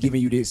experts. We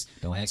giving you this.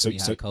 Don't ask me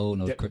how to code,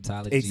 no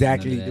cryptology.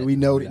 Exactly. We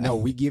know that. No,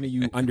 we giving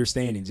you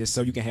understanding just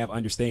so you can have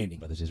understanding.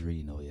 Brother, just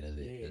read, know it.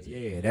 That's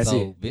it. That's it.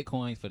 So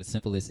Bitcoin, for the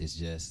simplest, is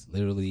just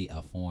literally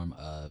a form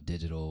of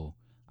digital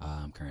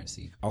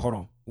currency. Oh, hold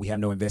on. We have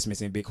no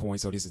investments in Bitcoin,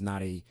 so this is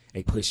not a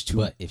push to.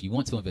 But if you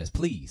want to invest,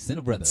 please send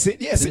a brother.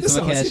 Send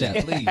some cash out,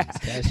 please.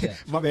 Cash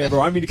out. My bad,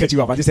 bro. I didn't mean to cut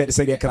you off. I just had to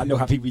say that because I know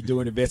how people be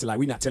doing investing. Like,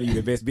 we're not telling you to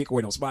invest.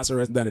 Bitcoin don't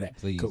sponsor us, none of that.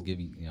 Please give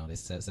me, you know,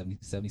 this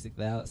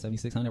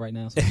 7,600 right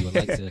now. So if you would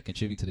like to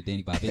contribute to the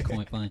Danny Buy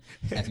Bitcoin Fund,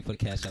 ask me for the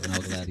cash out, and I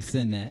will gladly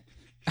send that.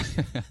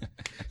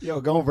 Yo,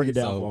 go and break it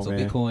down. So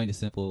Bitcoin is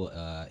simple.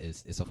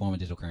 It's a form of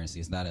digital currency.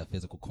 It's not a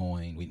physical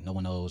coin. No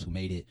one knows who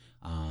made it.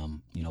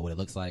 You know what it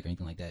looks like or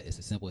anything like that. It's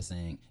as simple as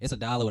saying it's a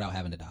dollar without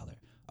having a dollar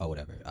or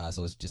whatever.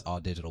 So it's just all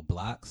digital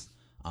blocks,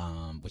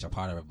 which are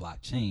part of a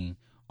blockchain,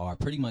 are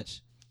pretty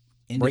much.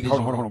 Hold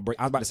on.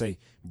 I was about to say,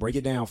 break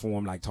it down for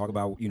them. Like, talk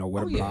about, you know,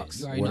 what are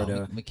blocks. What are the?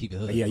 Let me keep it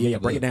hood. Yeah.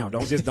 Break it down.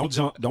 Don't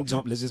jump. Don't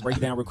jump. Let's just break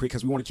it down real quick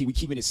because we want to keep. We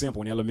keeping it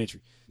simple and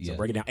elementary. So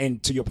break it down.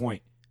 And to your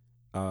point,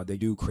 they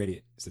do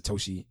credit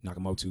Satoshi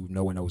Nakamoto.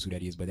 No one knows who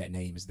that is, but that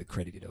name is the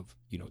credited of,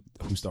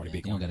 who started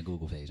You don't Bitcoin. got a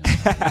Google page.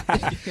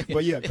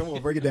 But yeah, come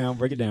on, break it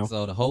down.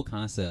 So the whole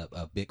concept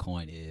of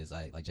Bitcoin is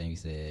like Jamie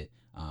said,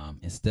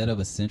 instead of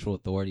a central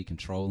authority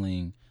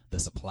controlling the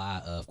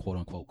supply of quote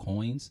unquote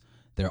coins,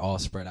 they're all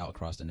spread out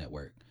across the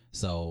network.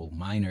 So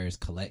miners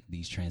collect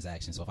these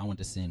transactions. So if I want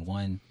to send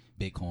one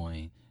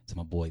Bitcoin to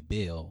my boy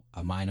Bill,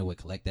 a miner would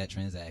collect that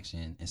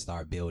transaction and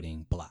start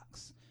building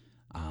blocks.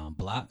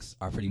 Blocks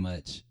are pretty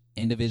much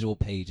individual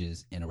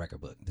pages in a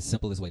record book, the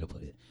simplest way to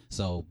put it.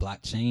 So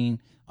blockchain,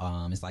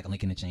 it's like a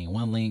link in the chain.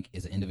 One link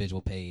is an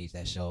individual page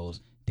that shows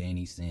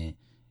Danny sent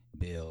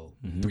Bill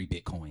 3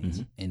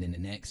 Bitcoins, and then the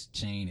next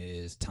chain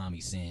is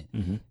Tommy sent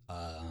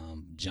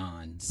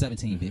John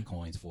 17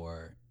 Bitcoins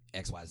for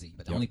XYZ.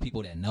 But the only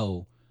people that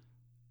know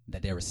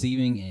that they're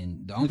receiving,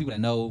 and the only people that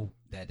know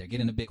that they're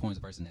getting the Bitcoin is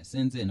the person that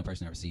sends it and the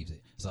person that receives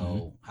it.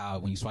 So how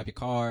when you swipe your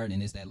card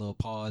and it's that little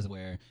pause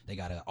where they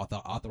got to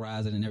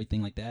authorize it and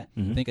everything like that,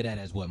 think of that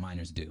as what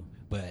miners do.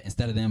 But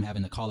instead of them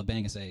having to call a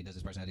bank and say, does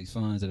this person have these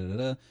funds,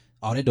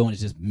 all they're doing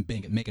is just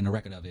making a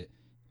record of it,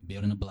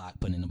 building a block,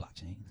 putting it in the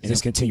blockchain. And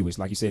it's continuous.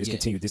 Like you said, it's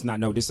continuous. It's not,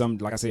 this something,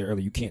 like I said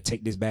earlier, you can't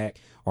take this back,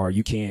 or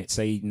you can't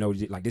say,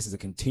 like this is a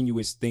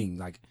continuous thing.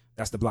 Like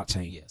that's the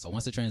blockchain. Yeah. So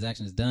once the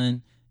transaction is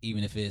done,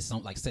 even if it's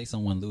like say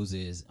someone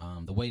loses,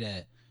 the way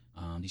that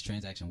these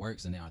transaction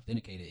works and they're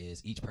authenticated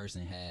is each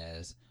person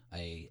has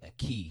a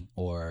key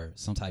or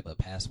some type of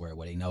password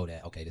where they know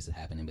that, okay, this is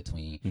happening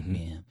between me and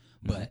him.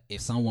 But if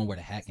someone were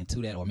to hack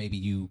into that, or maybe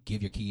you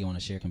give your key on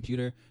a shared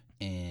computer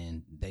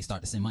and they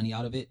start to send money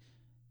out of it,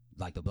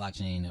 like the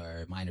blockchain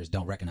or miners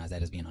don't recognize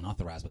that as being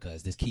unauthorized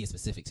because this key is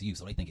specific to you,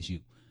 so they think it's you.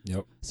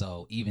 Yep.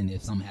 So even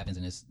if something happens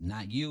and it's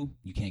not you,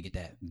 you can't get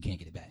that. You can't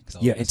get it back. So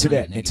yeah, and to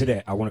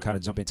that, I want to kind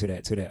of jump into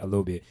that a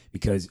little bit,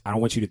 because I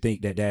don't want you to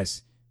think that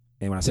that's.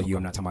 And when I say you,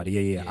 I'm not talking about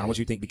I don't want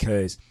you to think,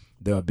 because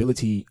the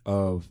ability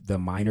of the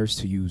miners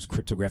to use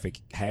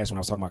cryptographic hash, when I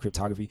was talking about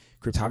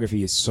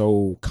cryptography is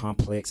so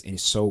complex and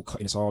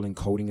it's all in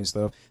coding and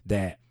stuff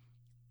that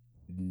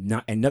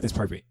nothing's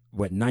perfect.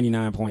 But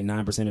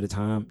 99.9% of the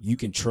time, you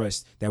can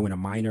trust that when a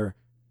miner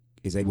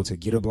is able to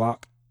get a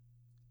block,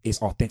 it's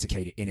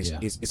authenticated and it's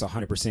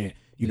 100%.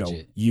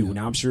 Legit.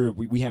 Now I'm sure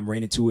we haven't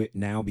ran into it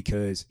now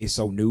because it's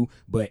so new,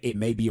 but it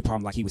may be a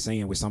problem, like he was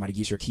saying, where somebody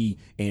gets your key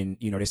and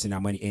they send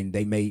out money and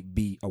they may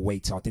be a way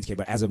to authenticate.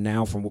 But as of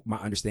now, from my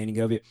understanding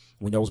of it,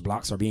 when those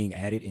blocks are being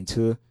added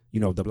into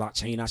the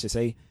blockchain, I should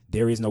say,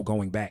 there is no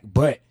going back.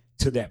 But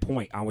to that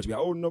point, I want you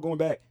to be no going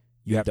back.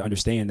 You have to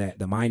understand that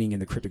the mining and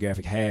the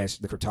cryptographic hash,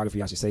 the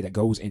cryptography, I should say, that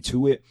goes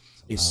into it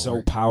is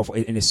so powerful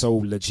and it's so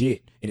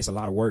legit and it's a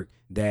lot of work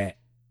that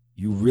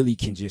you really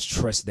can just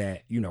trust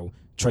that,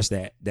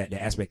 that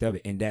aspect of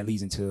it. And that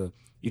leads into,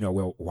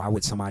 well, why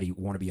would somebody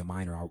want to be a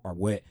miner,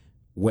 or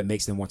what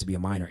makes them want to be a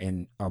miner?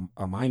 And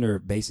a miner,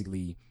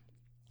 basically,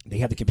 they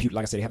have to compute,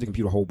 like I said, they have to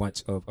compute a whole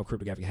bunch of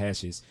cryptographic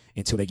hashes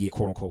until they get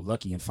quote unquote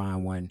lucky and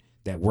find one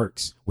that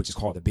works, which is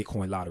called the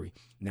Bitcoin lottery.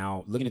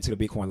 Now, looking into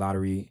the Bitcoin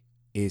lottery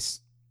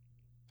it's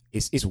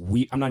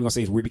weird. I'm not even gonna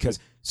say it's weird, because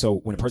so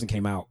when a person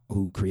came out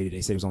who created it,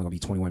 they said it was only gonna be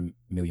 21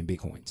 million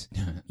Bitcoins.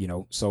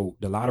 So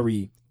the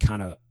lottery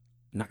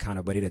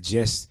but it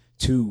adjusts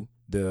to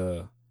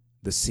the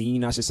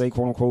scene, I should say,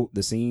 quote unquote,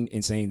 the scene,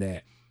 in saying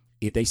that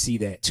if they see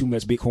that too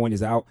much Bitcoin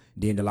is out,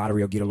 then the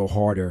lottery will get a little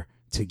harder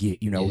to get,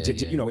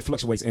 it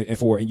fluctuates and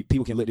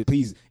people can look at,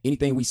 please,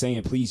 anything we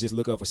saying, please just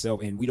look up for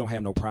self, and we don't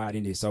have no pride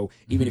in this. So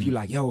even if you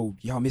like, yo,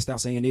 y'all missed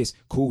out saying this,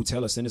 cool,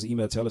 tell us, send us an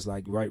email, tell us,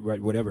 like, right,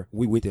 whatever,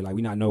 we with it. Like,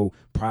 we not no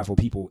prideful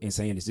people in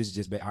saying this. This is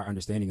just our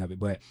understanding of it.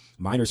 But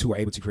miners who are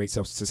able to create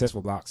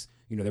successful blocks,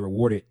 they're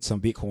rewarded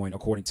some Bitcoin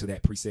according to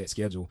that preset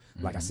schedule.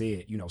 Like I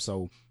said,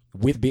 so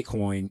with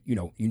Bitcoin,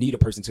 you need a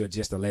person to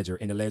adjust the ledger,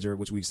 and the ledger,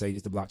 which we say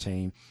is the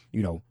blockchain,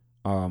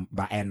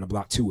 by adding a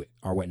block to it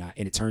or whatnot.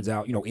 And it turns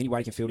out,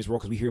 anybody can fill this role,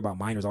 because we hear about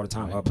miners all the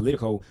time. Right.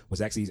 Politico was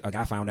actually, a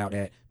guy found out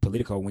that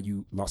Politico,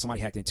 when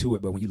somebody hacked into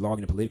it, but when you log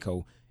into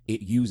Politico,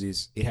 it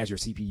has your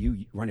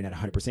CPU running at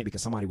 100%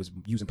 because somebody was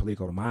using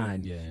Politico to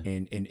mine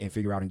and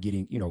figure out and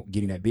getting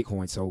that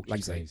Bitcoin. So like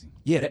you say,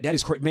 that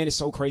is crazy, man. It's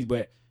so crazy,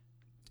 but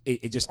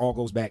it just all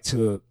goes back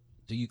to.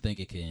 Do you think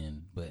it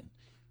can? But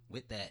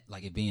with that,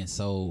 like it being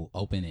so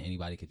open and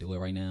anybody could do it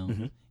right now,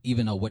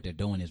 even though what they're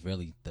doing is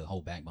really the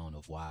whole backbone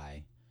of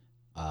why,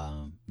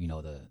 the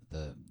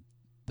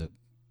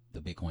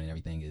Bitcoin and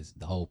everything is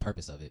the whole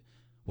purpose of it.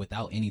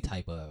 Without any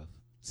type of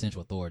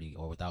central authority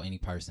or without any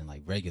person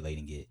like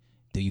regulating it,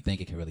 do you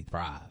think it can really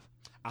thrive?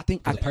 I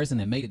think the person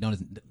that made it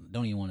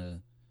don't even want to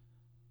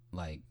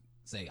like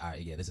say, all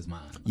right, yeah, this is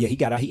mine. Yeah, he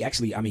got out. He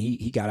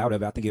got out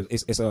of it. I think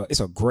it's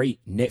a great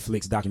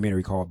Netflix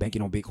documentary called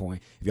Banking on Bitcoin.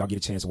 If y'all get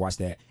a chance to watch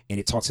that, and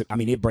it talks.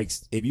 It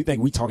breaks. If you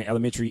think we talking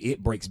elementary,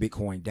 it breaks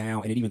Bitcoin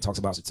down, and it even talks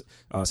about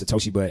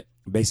Satoshi. But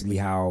basically,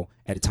 how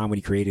at the time when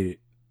he created it,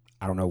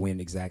 I don't know when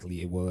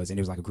exactly it was, and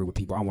it was like a group of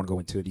people. I don't want to go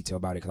into detail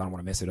about it because I don't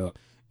want to mess it up,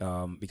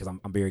 because I'm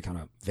very kind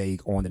of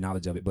vague on the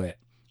knowledge of it. But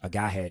a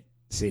guy had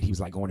said he was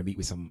like going to meet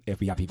with some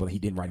FBI people, and he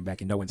didn't write him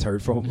back, and no one's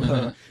heard from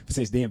him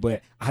since then.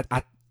 But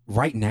I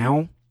right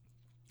now,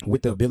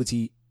 with the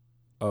ability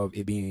of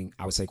it being,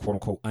 I would say, quote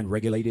unquote,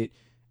 unregulated,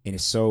 and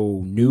it's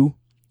so new,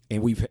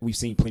 and we've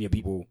seen plenty of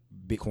people,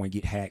 Bitcoin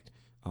get hacked,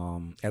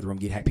 Ethereum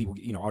get hacked, people,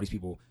 all these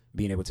people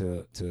being able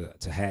to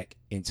hack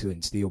into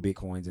and steal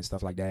Bitcoins and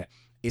stuff like that.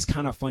 It's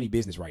kind of funny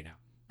business right now.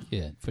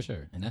 Yeah, for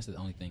sure. And that's the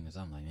only thing is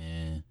I'm like,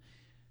 man.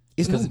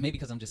 It's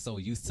because I'm just so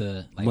used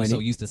to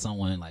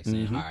someone like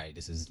saying, all right,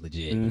 this is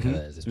legit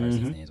because this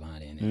person stands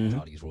behind it and there's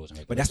all these rules and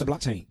regulations. But that's the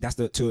blockchain. That's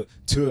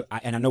the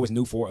and I know it's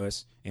new for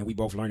us and we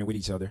both learning with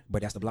each other,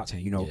 but that's the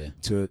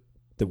blockchain,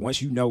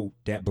 once you know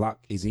that block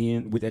is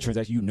in with that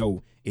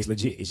transaction, it's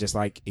legit. It's just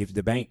like if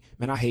the bank,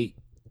 man, I hate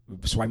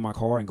swiping my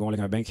card and going look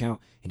at my bank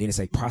account and then it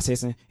say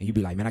processing and you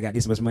be like, man, I got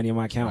this much money in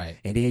my account, right.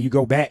 And then you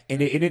go back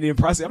and it didn't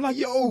process. I'm like,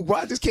 yo,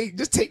 why I just can't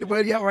just take the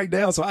money out right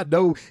now so I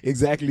know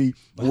exactly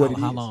what it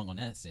is. How long on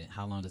that set?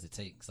 How long does it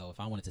take? So if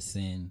I wanted to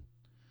send,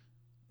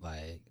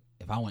 like,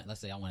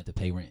 let's say I wanted to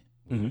pay rent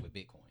with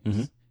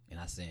Bitcoins and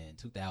I send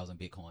 2,000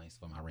 Bitcoins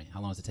for my rent, how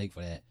long does it take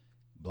for that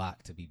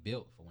block to be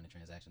built for when the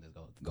transaction does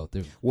go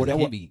through? Well, that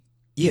would be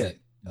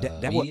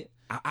immediate?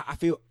 I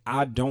feel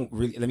I don't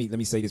really let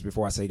me say this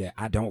before I say that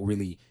I don't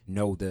really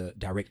know the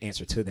direct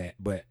answer to that,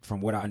 but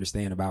from what I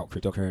understand about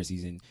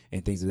cryptocurrencies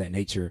and things of that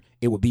nature,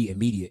 it would be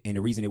immediate. And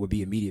the reason it would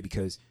be immediate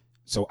because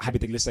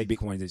hypothetically, let's say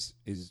Bitcoin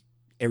is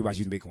everybody's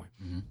using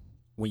Bitcoin.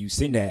 When you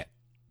send that,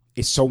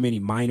 it's so many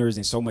miners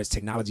and so much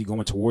technology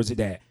going towards it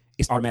that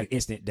it's automatic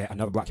instant that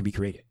another block can be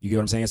created. You get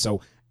what I'm saying?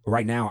 So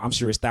right now, I'm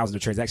sure it's thousands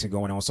of transactions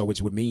going on, so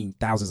which would mean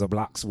thousands of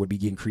blocks would be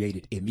getting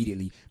created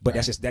immediately. But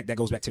that's just that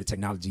goes back to the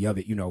technology of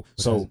it, Because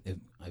So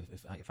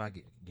if I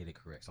get it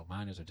correct, so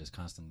miners are just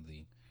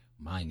constantly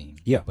mining.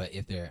 Yeah. But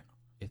if there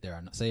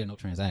are no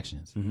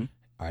transactions,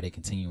 are they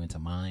continuing to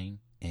mine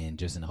and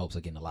just in the hopes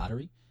of getting a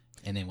lottery?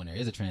 And then when there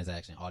is a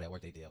transaction, all that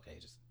work they did, okay,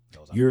 it just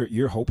goes up.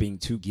 You're hoping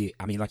to get.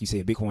 I mean, like you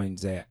said,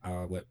 Bitcoin's at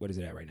what is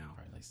it at right now? All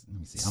right, let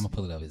me see. I'm gonna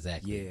pull it up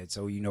exactly. Yeah,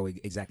 so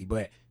exactly,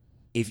 but.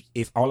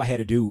 If all I had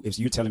to do, if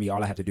you're telling me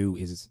all I have to do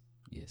is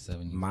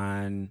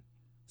mine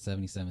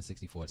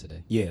 77.64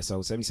 today. Yeah, so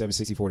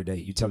 77.64 today.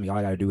 You telling me all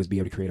I got to do is be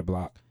able to create a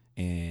block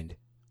and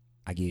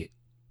I get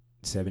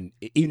 7.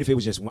 Even if it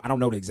was just one, I don't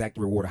know the exact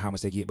reward or how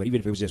much they get, but even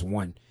if it was just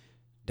one,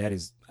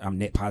 I'm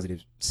net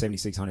positive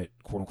 $7,600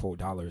 quote unquote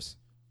dollars.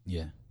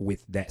 Yeah.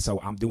 With that, so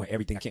I'm doing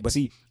everything I can. But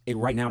see,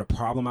 right now the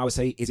problem I would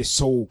say is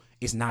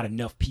it's not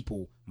enough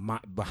people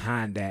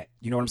behind that.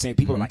 You know what I'm saying?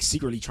 People are like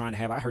secretly trying to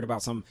have. I heard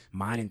about some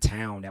mine in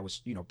town that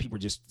was, people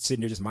just sitting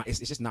there just mine. It's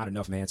just not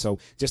enough, man. So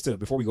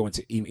before we go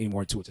into any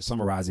more into it, to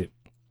summarize it,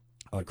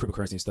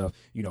 cryptocurrency and stuff,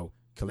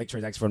 collect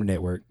transactions from the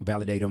network,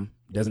 validate them,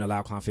 doesn't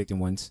allow conflicting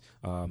ones.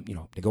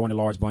 They go into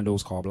large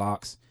bundles called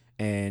blocks.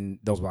 And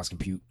those blocks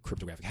compute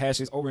cryptographic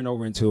hashes over and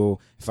over until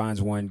it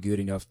finds one good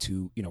enough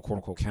to, quote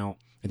unquote count.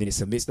 And then it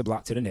submits the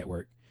block to the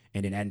network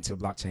and then adding to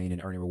the blockchain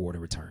and earning reward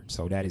in return.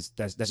 So that's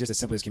just as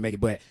simple as can make it.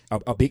 But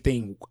a big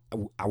thing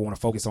I want to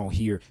focus on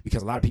here,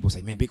 because a lot of people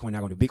say, man, Bitcoin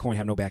not going to do. Bitcoin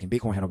have no backing.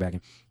 Bitcoin have no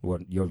backing. Well,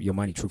 your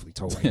money, truthfully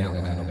told, right now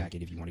don't have no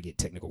backing if you want to get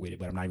technical with it.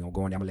 But I'm not even going to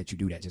go in there. I'm going to let you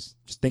do that. Just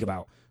think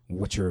about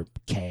what your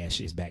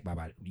cash is backed by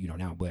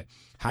now. But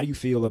how do you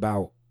feel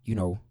about,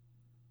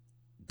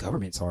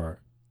 governments are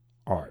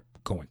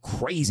going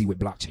crazy with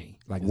blockchain?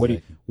 Like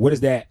what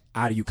is that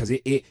out of you? Because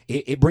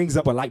it brings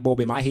up a light bulb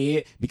in my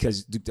head,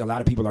 because a lot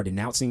of people are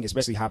denouncing,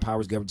 especially high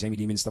powers, Jamie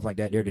Dimon and stuff like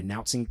that. They're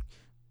denouncing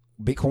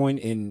Bitcoin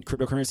and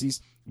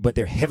cryptocurrencies, but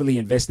they're heavily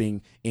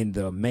investing in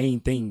the main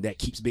thing that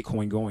keeps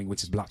Bitcoin going,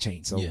 which is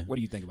blockchain. So what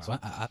do you think about it?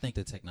 I think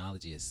the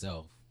technology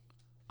itself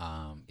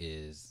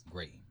is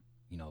great.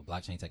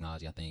 Blockchain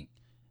technology, I think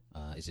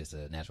is just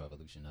a natural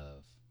evolution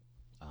of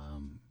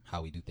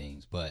how we do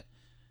things. But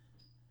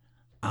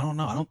I don't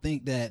know. I don't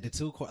think that the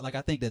two,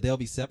 I think that they'll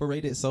be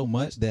separated so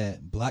much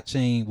that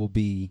blockchain will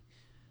be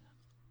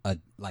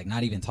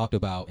not even talked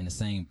about in the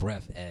same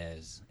breath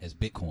as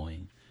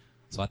Bitcoin.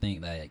 So I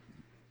think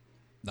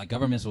that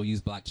governments will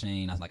use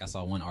blockchain. I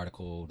saw one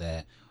article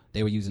that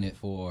they were using it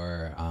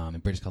for in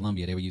British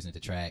Columbia. They were using it to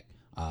track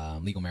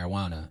legal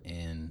marijuana.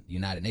 In the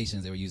United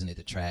Nations, they were using it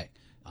to track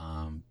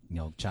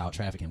child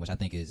trafficking, which I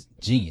think is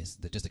genius.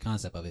 Just the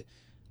concept of it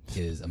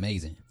is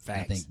amazing. Facts.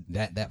 I think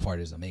that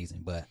part is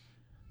amazing, but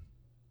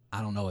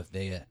I don't know if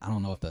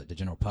the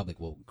general public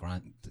will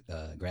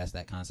grasp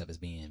that concept as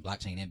being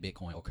blockchain and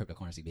Bitcoin or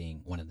cryptocurrency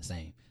being one and the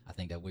same. I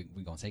think that we're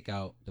going to take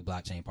out the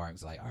blockchain part.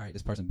 It's like, all right,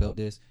 this person built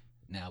this.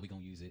 Now we're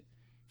going to use it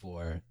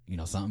for,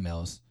 something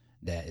else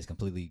that is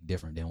completely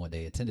different than what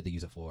they intended to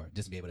use it for,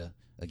 just to be able to,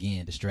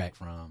 again, distract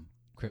from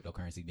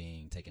cryptocurrency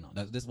being taken on.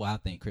 This is why I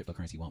think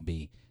cryptocurrency won't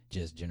be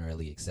just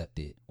generally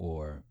accepted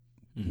or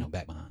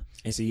back behind.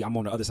 And see, I'm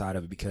on the other side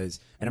of it because,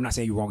 and I'm not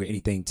saying you're wrong or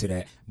anything to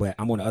that, but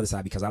I'm on the other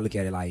side because I look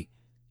at it like,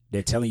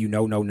 they're telling you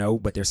no,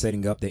 but they're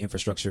setting up the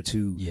infrastructure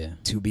to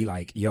be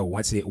like, yo,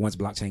 once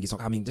blockchain gets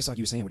on. I mean, just like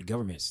you were saying with the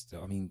governments.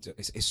 I mean,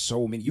 it's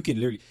so many. You can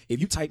literally, if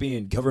you type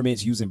in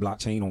governments using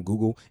blockchain on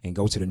Google and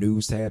go to the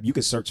news tab, you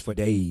can search for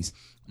days.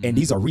 And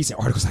these are recent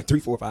articles, like 3,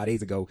 4, 5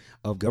 days ago,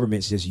 of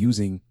governments just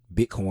using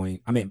blockchain.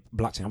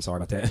 I'm sorry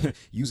about that.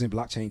 Using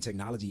blockchain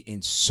technology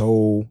in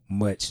so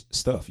much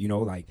stuff.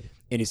 Like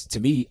And it's, to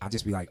me, I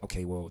just be like,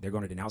 okay, well, they're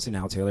going to denounce it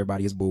now, tell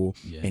everybody it's bull,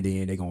 and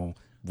then they're going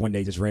to one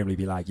day just randomly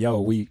be like, yo,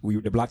 we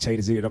the blockchain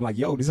is here. And I'm like,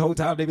 yo, this whole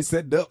time they've been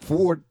setting up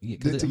for I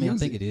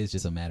think it is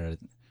just a matter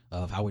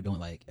of how we're doing,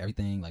 like,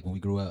 everything. Like, when we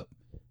grew up,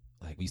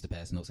 like, we used to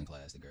pass notes in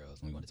class to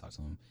girls when we wanted to talk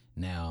to them.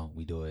 Now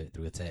we do it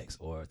through a text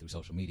or through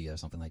social media or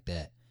something like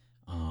that.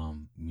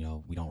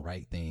 We don't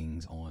write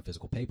things on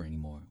physical paper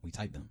anymore. We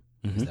type them.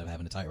 Instead of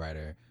having a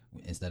typewriter,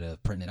 instead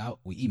of printing it out,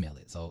 we email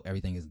it. So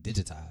everything is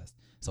digitized.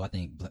 So I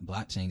think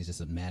blockchain is just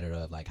a matter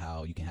of, like,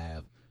 how you can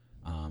have,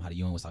 how the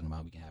UN was talking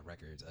about, we can have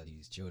records of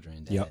these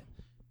children that,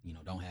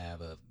 don't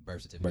have a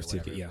birth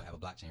certificate or whatever, have a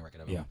blockchain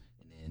record of them,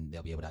 and then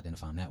they'll be able to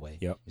identify them that way.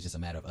 It's just a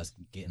matter of us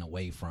getting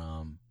away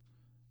from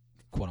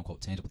quote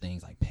unquote tangible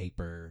things like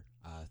paper,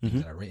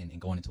 things that are written, and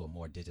going into a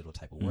more digital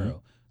type of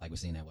world. Like we're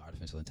seeing that with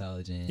artificial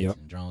intelligence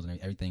and drones and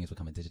everything is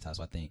becoming digitized.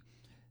 So I think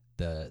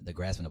the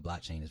grasping of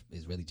blockchain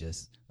is really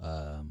just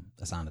a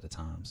sign of the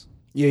times.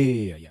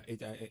 Yeah.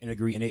 I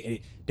agree, and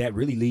that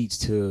really leads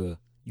to,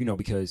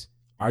 because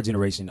our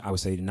generation, I would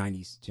say the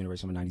 90s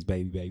generation, I'm a 90s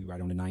baby,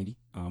 right on the 90.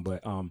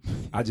 But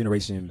our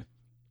generation,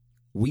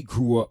 we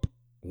grew up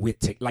with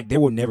tech. Like, there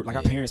will never, like,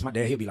 our parents, my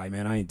dad, he'll be like,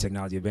 man, I ain't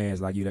technology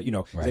advanced like you, they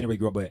never really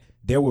grew up, but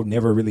there will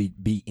never really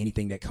be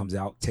anything that comes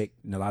out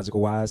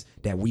technological wise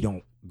that we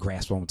don't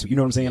grasp onto. You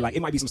know what I'm saying? Like,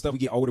 it might be some stuff we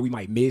get older we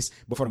might miss,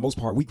 but for the most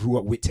part, we grew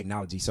up with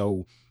technology.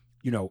 So,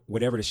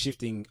 whatever the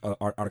shifting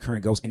are the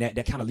current goals, and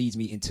that kind of leads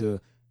me into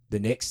the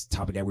next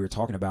topic that we were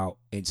talking about,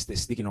 and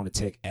sticking on the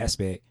tech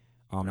aspect.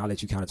 And I'll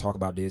let you kind of talk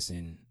about this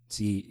and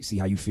see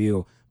how you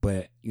feel.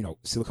 But,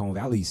 Silicon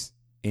Valley's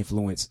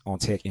influence on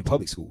tech in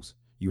public schools.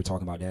 You were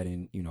talking about that,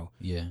 and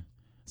Yeah.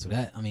 So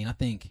that, I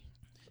think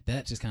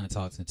that just kind of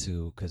talks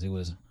into, because it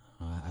was,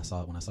 when I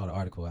saw the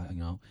article,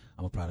 I'm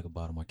a product of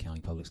Baltimore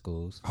County Public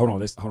Schools. Hold on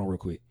real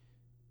quick.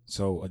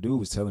 So a dude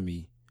was telling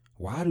me,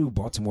 why do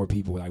Baltimore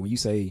people, like, when you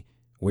say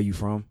where you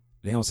from,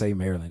 they don't say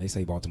Maryland, they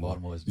say Baltimore.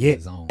 Baltimore is the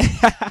zone.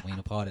 We ain't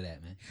a part of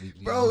that, man.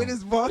 Bro, it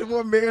is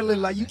Baltimore,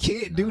 Maryland. Like, you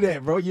can't do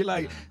that, bro. You're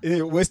like,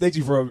 what state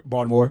you from?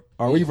 Baltimore?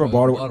 Where you from?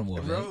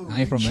 Baltimore, bro.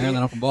 I ain't from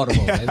Maryland. I'm from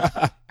Baltimore, baby.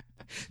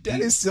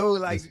 That is so,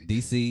 like,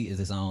 DC is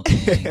its own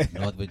thing.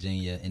 North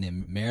Virginia, and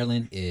then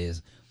Maryland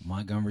is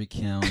Montgomery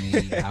County,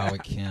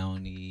 Howard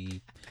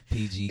County,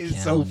 PG County.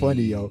 It's so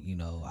funny, yo.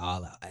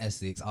 All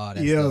Essex, all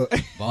that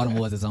stuff.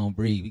 Baltimore is its own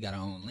breed. We got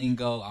our own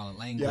lingo, our own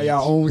language. Yeah,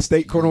 y'all own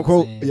state, quote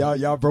unquote.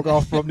 Y'all broke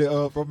off from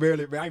the from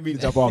Maryland. Man, I didn't mean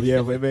to jump off.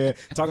 Yeah, but man,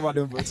 talk about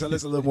them. Tell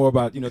us a little more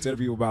about, tell the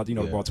people about,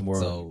 Baltimore.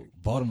 So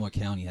Baltimore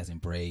County has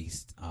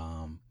embraced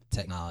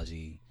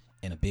technology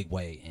in a big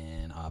way,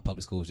 and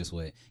public schools just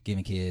with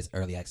giving kids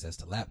early access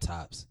to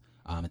laptops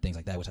and things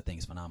like that, which I think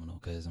is phenomenal,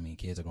 because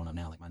kids are growing up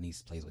now. Like, my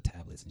niece plays with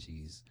tablets, and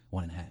she's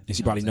 1.5, and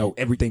she probably know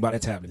everything about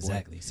that tablet.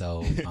 Exactly. Boy.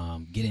 So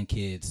getting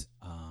kids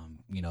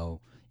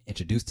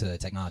introduced to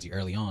technology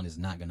early on is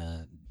not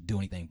gonna do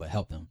anything but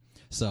help them.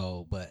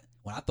 So, but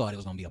when I thought it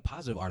was gonna be a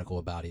positive article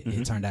about it,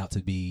 it turned out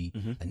to be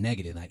a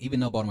negative. Like, even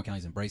though Baltimore County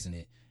is embracing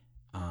it,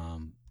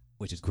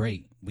 which is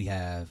great, we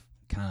have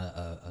kind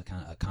of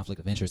a conflict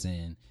of interest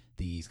in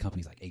these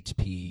companies like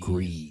HP,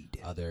 greed,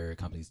 other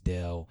companies,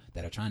 Dell,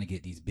 that are trying to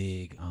get these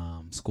big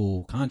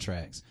school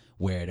contracts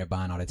where they're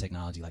buying all the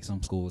technology. Like,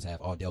 some schools have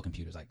all Dell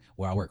computers, like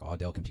where I work, all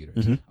Dell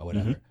computers or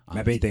whatever.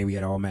 Map anything, we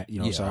had all Mac,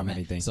 Map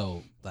anything.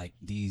 So, like,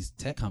 these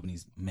tech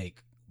companies make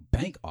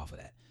bank off of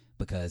that,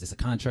 because it's a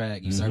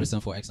contract, you service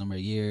them for X number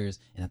of years,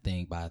 and I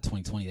think by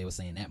 2020 they were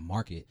saying that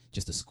market,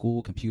 just the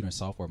school computer and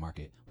software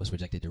market, was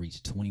projected to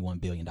reach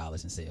 $21 billion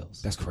in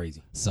sales. That's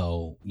crazy.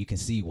 So you can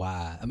see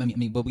why.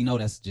 But we know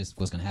that's just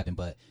what's going to happen.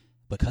 But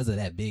because of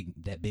that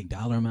big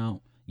dollar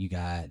amount,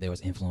 there was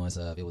influence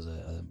of, it was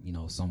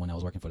someone that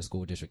was working for the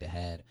school district that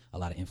had a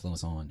lot of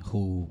influence on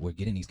who were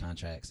getting these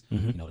contracts.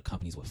 The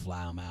companies would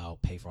fly them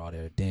out, pay for all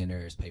their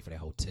dinners, pay for their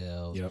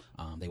hotels.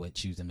 They would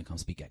choose them to come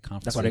speak at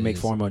conferences. That's why they make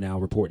Pharma now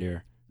report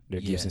their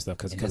gifts and stuff,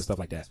 because of stuff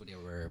like that. That's what they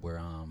were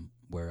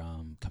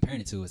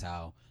comparing it to, is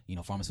how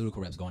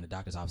pharmaceutical reps go into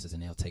doctors' offices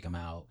and they'll take them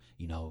out,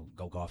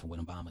 go golfing with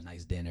them, buy them a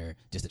nice dinner,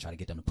 just to try to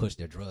get them to push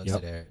their drugs to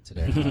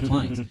their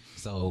clients.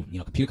 So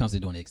computer companies are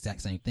doing the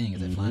exact same thing. Is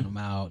they're flying them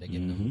out, they're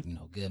giving them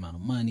good amount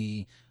of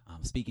money,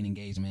 speaking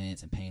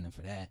engagements, and paying them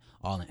for that,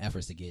 all in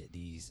efforts to get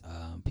these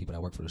people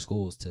that work for the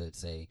schools to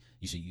say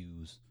you should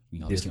use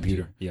this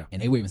computer. Yeah.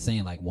 And they were even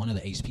saying, like, one of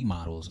the HP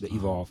models, the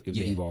Evolve, it was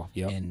the Evolve.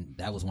 Yeah. And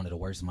that was one of the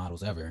worst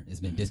models ever. It's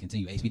been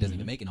discontinued. HP doesn't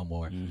even make it no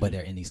more, but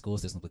they're in these school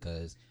systems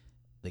because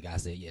the guy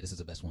said, yeah, this is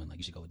the best one. Like,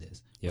 you should go with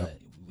this. But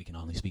we can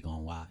only speak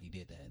on why he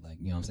did that. Like,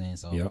 you know what I'm saying?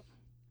 So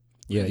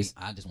really,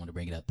 I just want to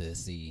bring it up to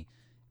see,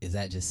 is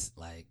that just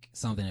like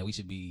something that we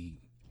should be,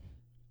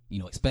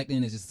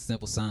 expecting? Is just a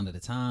simple sign of the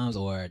times,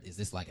 or is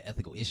this like an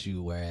ethical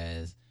issue?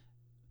 Whereas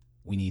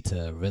we need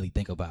to really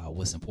think about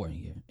what's important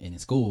here. And in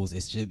schools,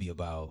 it should be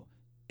about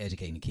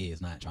educating the kids,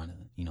 not trying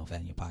to,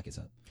 fatten your pockets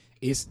up.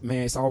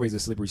 It's always a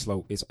slippery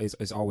slope.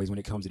 It's always when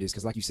it comes to this,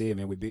 because like you said,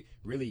 man, with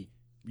really,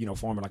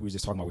 Pharma, like we were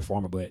just talking about with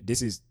Pharma, but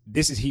this is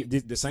here.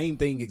 The same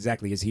thing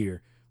exactly is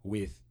here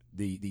with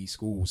the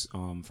schools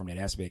from that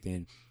aspect,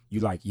 and you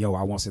like, yo,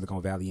 I want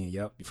Silicon Valley in.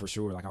 Yep, for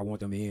sure. Like I want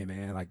them in,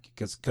 man. Like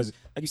because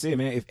like you said,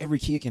 man, if every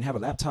kid can have a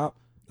laptop,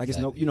 like it's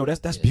no,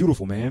 that's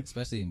beautiful, man.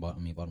 Especially in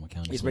Baltimore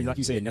County. Especially like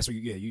you said, and that's where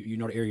you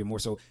know the area more.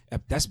 So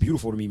that's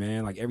beautiful to me,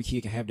 man. Like every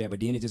kid can have that, but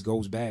then it just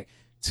goes back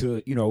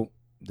to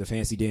the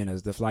fancy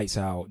dinners, the flights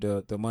out,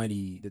 the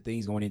money, the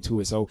things going into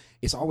it. So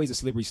it's always a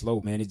slippery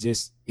slope, man.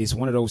 It's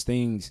one of those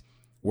things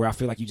where I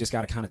feel like you just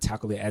got to kind of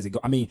tackle it as it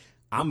goes. I mean,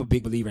 I'm a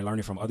big believer in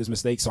learning from others'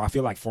 mistakes, so I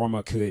feel like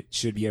we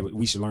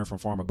should learn from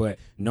Pharma. But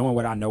knowing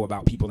what I know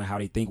about people and how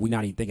they think, we're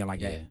not even thinking like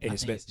that. And I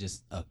think it's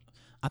just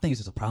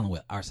a problem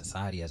with our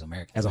society as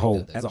Americans, as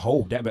a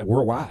whole, that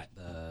worldwide.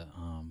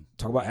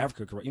 Talk about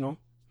Africa, correct?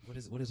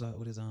 What's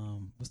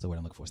the word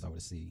I'm looking for? Start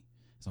with a C.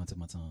 It's on the tip of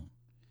my tongue.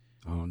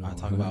 Oh no. I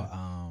talk about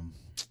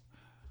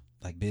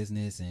like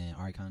business and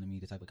our economy,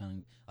 the type of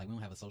economy. Like we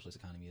don't have a socialist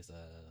economy. It's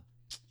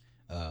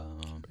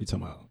you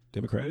talking about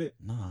Democratic?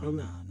 No.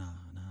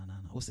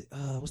 What's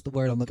the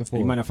word I'm looking for?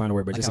 You might not find a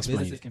word, but like just explain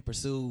businesses it. Can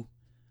pursue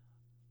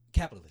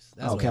capitalists.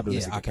 That's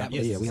capitalistic. Our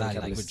capitalist society,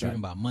 like we're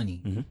driven by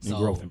money, and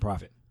growth and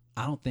profit.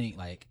 I don't think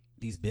like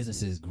these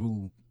businesses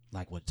grew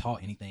like were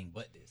taught anything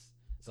but this.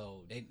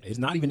 So it's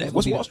not even that.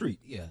 What's Wall Street?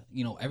 Yeah,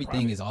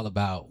 everything is all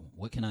about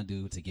what can I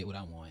do to get what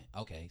I want.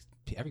 Okay,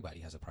 everybody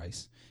has a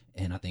price,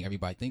 and I think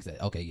everybody thinks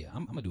that. Okay, yeah,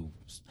 I'm gonna do.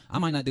 I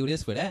might not do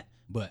this for that,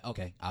 but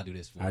okay, I'll do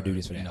this for.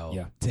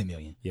 that. 10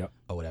 million. Yep.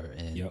 Or whatever,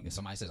 and if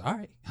somebody says, all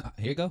right,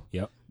 here you go.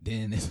 Yep.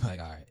 Then it's like,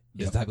 all right,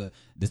 this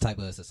type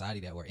of society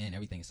that we're in,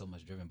 everything is so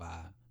much driven by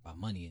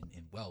money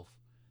and wealth,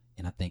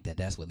 and I think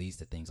that's what leads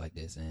to things like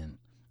this. And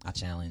I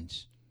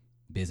challenge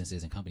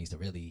businesses and companies to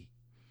really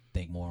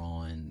think more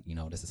on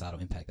the societal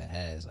impact that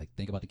has. Like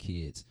think about the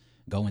kids.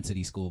 Go into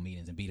these school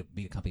meetings and be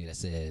the company that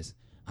says,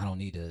 I don't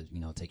need to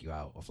take you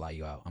out or fly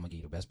you out. I'm gonna give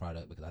you the best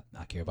product because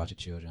I care about your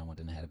children. I want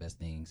them to have the best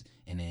things,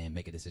 and then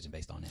make a decision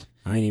based on that.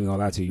 I ain't even gonna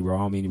lie to you, bro. I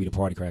don't mean to be the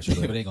party crasher,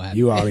 but it ain't gonna happen.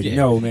 You already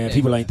know, man.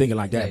 People ain't thinking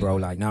like that, bro.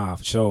 Like, nah,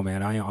 for sure,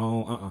 man.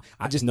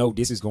 I just know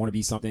this is going to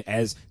be something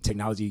as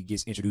technology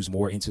gets introduced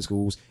more into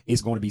schools.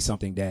 It's going to be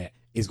something that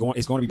is going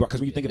to be because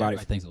when you think about it,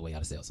 things the way how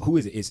to sell. Who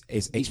is it?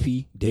 It's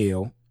HP,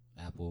 Dell,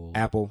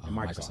 Apple, and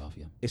Microsoft.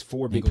 Yeah. It's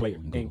four big players.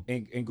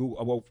 And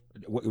Google.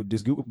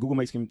 Does Google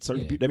makes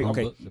certain people?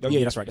 Okay.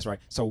 Yeah, that's right.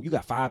 So you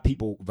got 5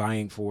 people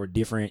vying for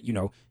different,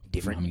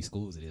 different. How many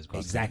schools it is?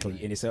 Exactly.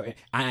 And it's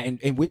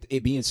and with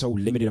it being so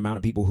limited amount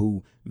of people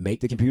who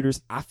make the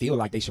computers, I feel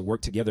like they should work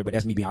together. But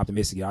that's me being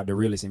optimistic. The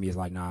realist in me is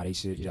like, nah, they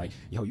should. Like,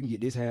 yo, you can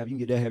get this half, you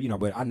can get that half.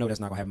 But I know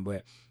that's not gonna happen.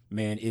 But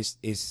man, it's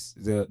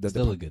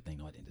still a good thing.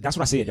 That's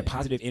what I said. The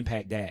positive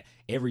impact that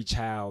every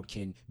child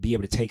can be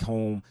able to take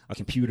home a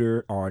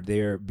computer or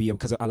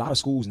because a lot of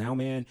schools now,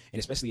 man, and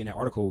especially in that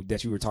article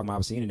that you were talking about, I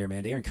was seeing in there,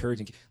 man, they're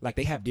encouraging, like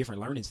they have different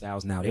learning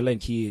styles now. They're letting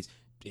kids,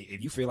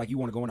 if you feel like you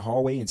want to go in the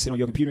hallway and sit on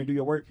your computer and do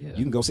your work, you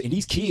can go sit. And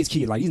these kids,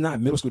 like these not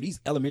middle school, these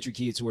elementary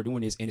kids who are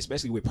doing this, and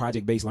especially with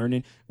project-based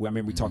learning, where I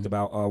remember we talked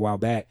about a while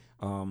back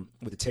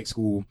with the tech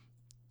school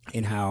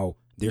and how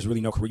there's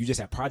really no career. You just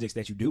have projects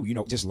that you do.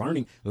 Just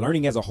learning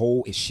as a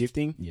whole is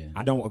shifting. Yeah.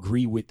 I don't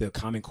agree with the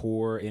Common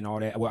Core and all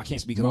that. Well, I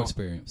can't speak more on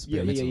experience.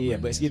 Yeah.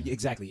 But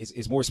exactly,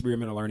 it's more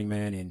experimental learning,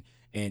 man,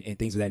 and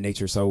things of that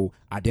nature. So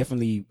I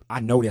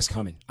know that's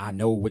coming. I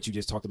know what you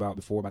just talked about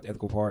before about the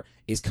ethical part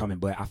is coming,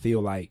 but I feel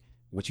like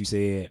what you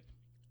said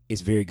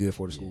is very good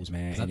for the schools,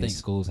 man. I think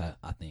schools.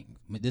 I think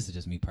this is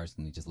just me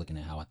personally, just looking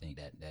at how I think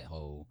that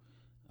whole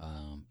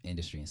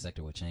industry and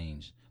sector will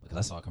change, because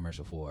I saw a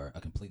commercial for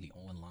a completely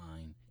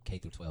online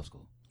K-12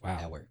 school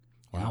at work.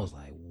 And I was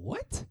like,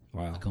 what?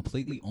 Wow. A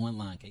completely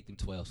online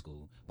K-12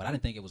 school. But I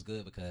didn't think it was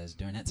good because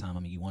during that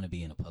time, you want to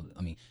be in a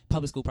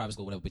public school, private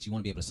school, whatever, but you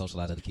want to be able to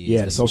socialize other kids.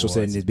 Yeah, the social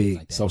setting is big.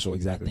 Like social,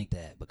 exactly. I think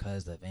that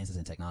because the advances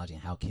in technology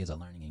and how kids are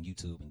learning in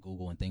YouTube and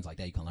Google and things like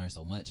that, you can learn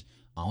so much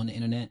on the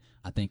internet.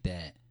 I think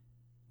that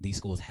these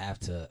schools have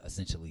to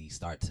essentially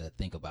start to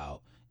think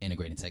about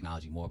integrating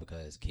technology more,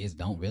 because kids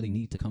don't really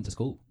need to come to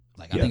school.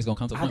 Like I think it's gonna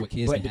come to a point where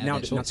kids can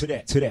have that choice.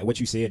 Now to that, what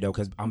you said though,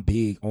 because I'm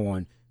big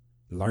on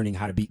learning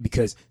how to be.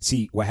 Because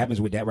see, what happens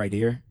with that right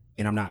there,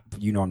 and I'm not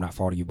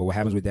faulting you, but what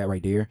happens with that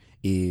right there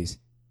is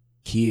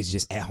kids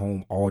just at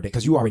home all day.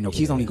 Because you already know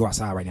kids don't even go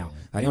outside right now.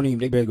 Like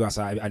they barely go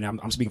outside. And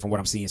I'm speaking from what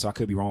I'm seeing, so I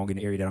could be wrong in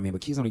the area that I'm in.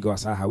 But kids don't even go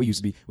outside how we used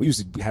to be. We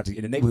used to have to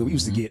in the neighborhood. We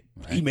used to get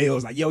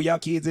emails like, "Yo, y'all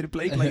kids in the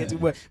play playing too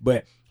much."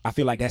 But I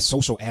feel like that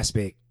social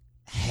aspect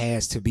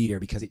has to be there,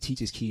 because it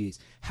teaches kids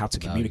how to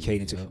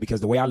communicate because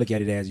the way I look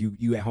at it as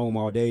you at home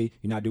all day,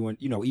 you're not doing,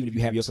 even if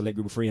you have your select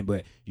group of friends,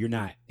 but you're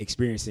not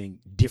experiencing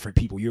different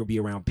people. You'll be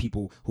around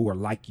people who are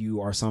like you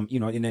or some,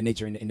 in that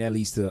nature, and that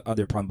leads to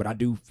other problems. But I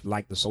do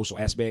like the social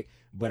aspect,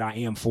 but I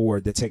am for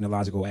the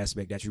technological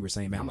aspect that you were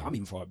saying, man. I'm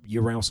even for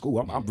year-round school.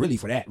 I'm really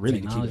for that.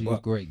 Really, technology is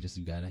great. Just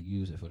you gotta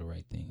use it for the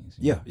right things.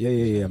 Yeah,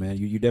 man.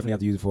 You definitely have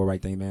to use it for the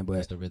right thing, man. But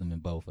that's the rhythm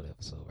and bow for the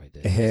episode right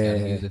there. You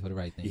gotta use it for the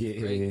right thing.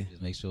 Yeah.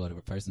 Just make sure the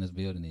person that's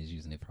building is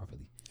using it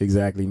properly.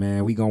 Exactly,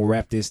 man. We gonna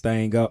wrap this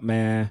thing up,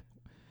 man.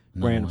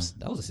 Randoms.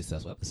 That was a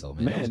successful episode,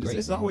 man. That was Man, great,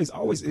 it's man. always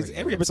Great,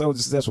 every man. episode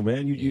is successful,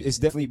 man. Yeah. It's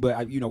definitely,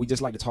 but we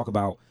just like to talk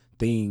about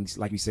things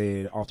like we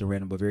said, often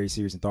random but very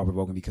serious and thought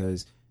provoking,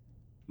 because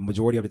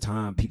majority of the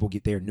time people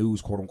get their news,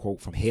 quote unquote,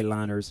 from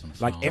headliners. From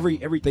the Like phone,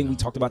 everything we you know.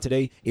 talked about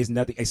today is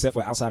nothing except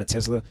for outside of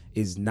Tesla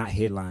is not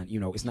headline.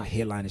 It's not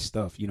headline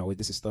stuff.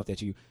 This is stuff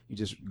that you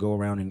just go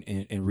around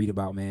and read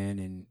about, man.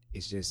 And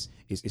it's just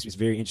it's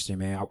very interesting,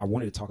 man. I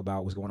wanted to talk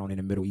about what's going on in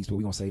the Middle East, but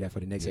we're gonna say that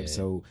for the next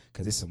episode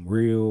because it's some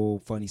real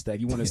funny stuff.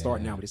 You want to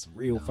start now, but it's some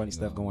real funny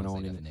stuff going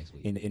on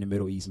in the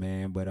Middle East,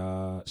 man. But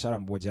shout out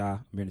my boy Ja,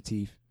 Amir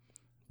Natif.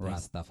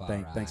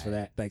 Rastafari. Thanks for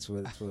that. Thanks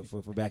for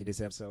backing this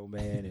episode,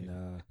 man.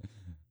 And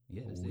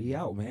Yeah, we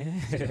out,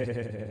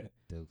 man.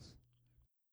 Dukes.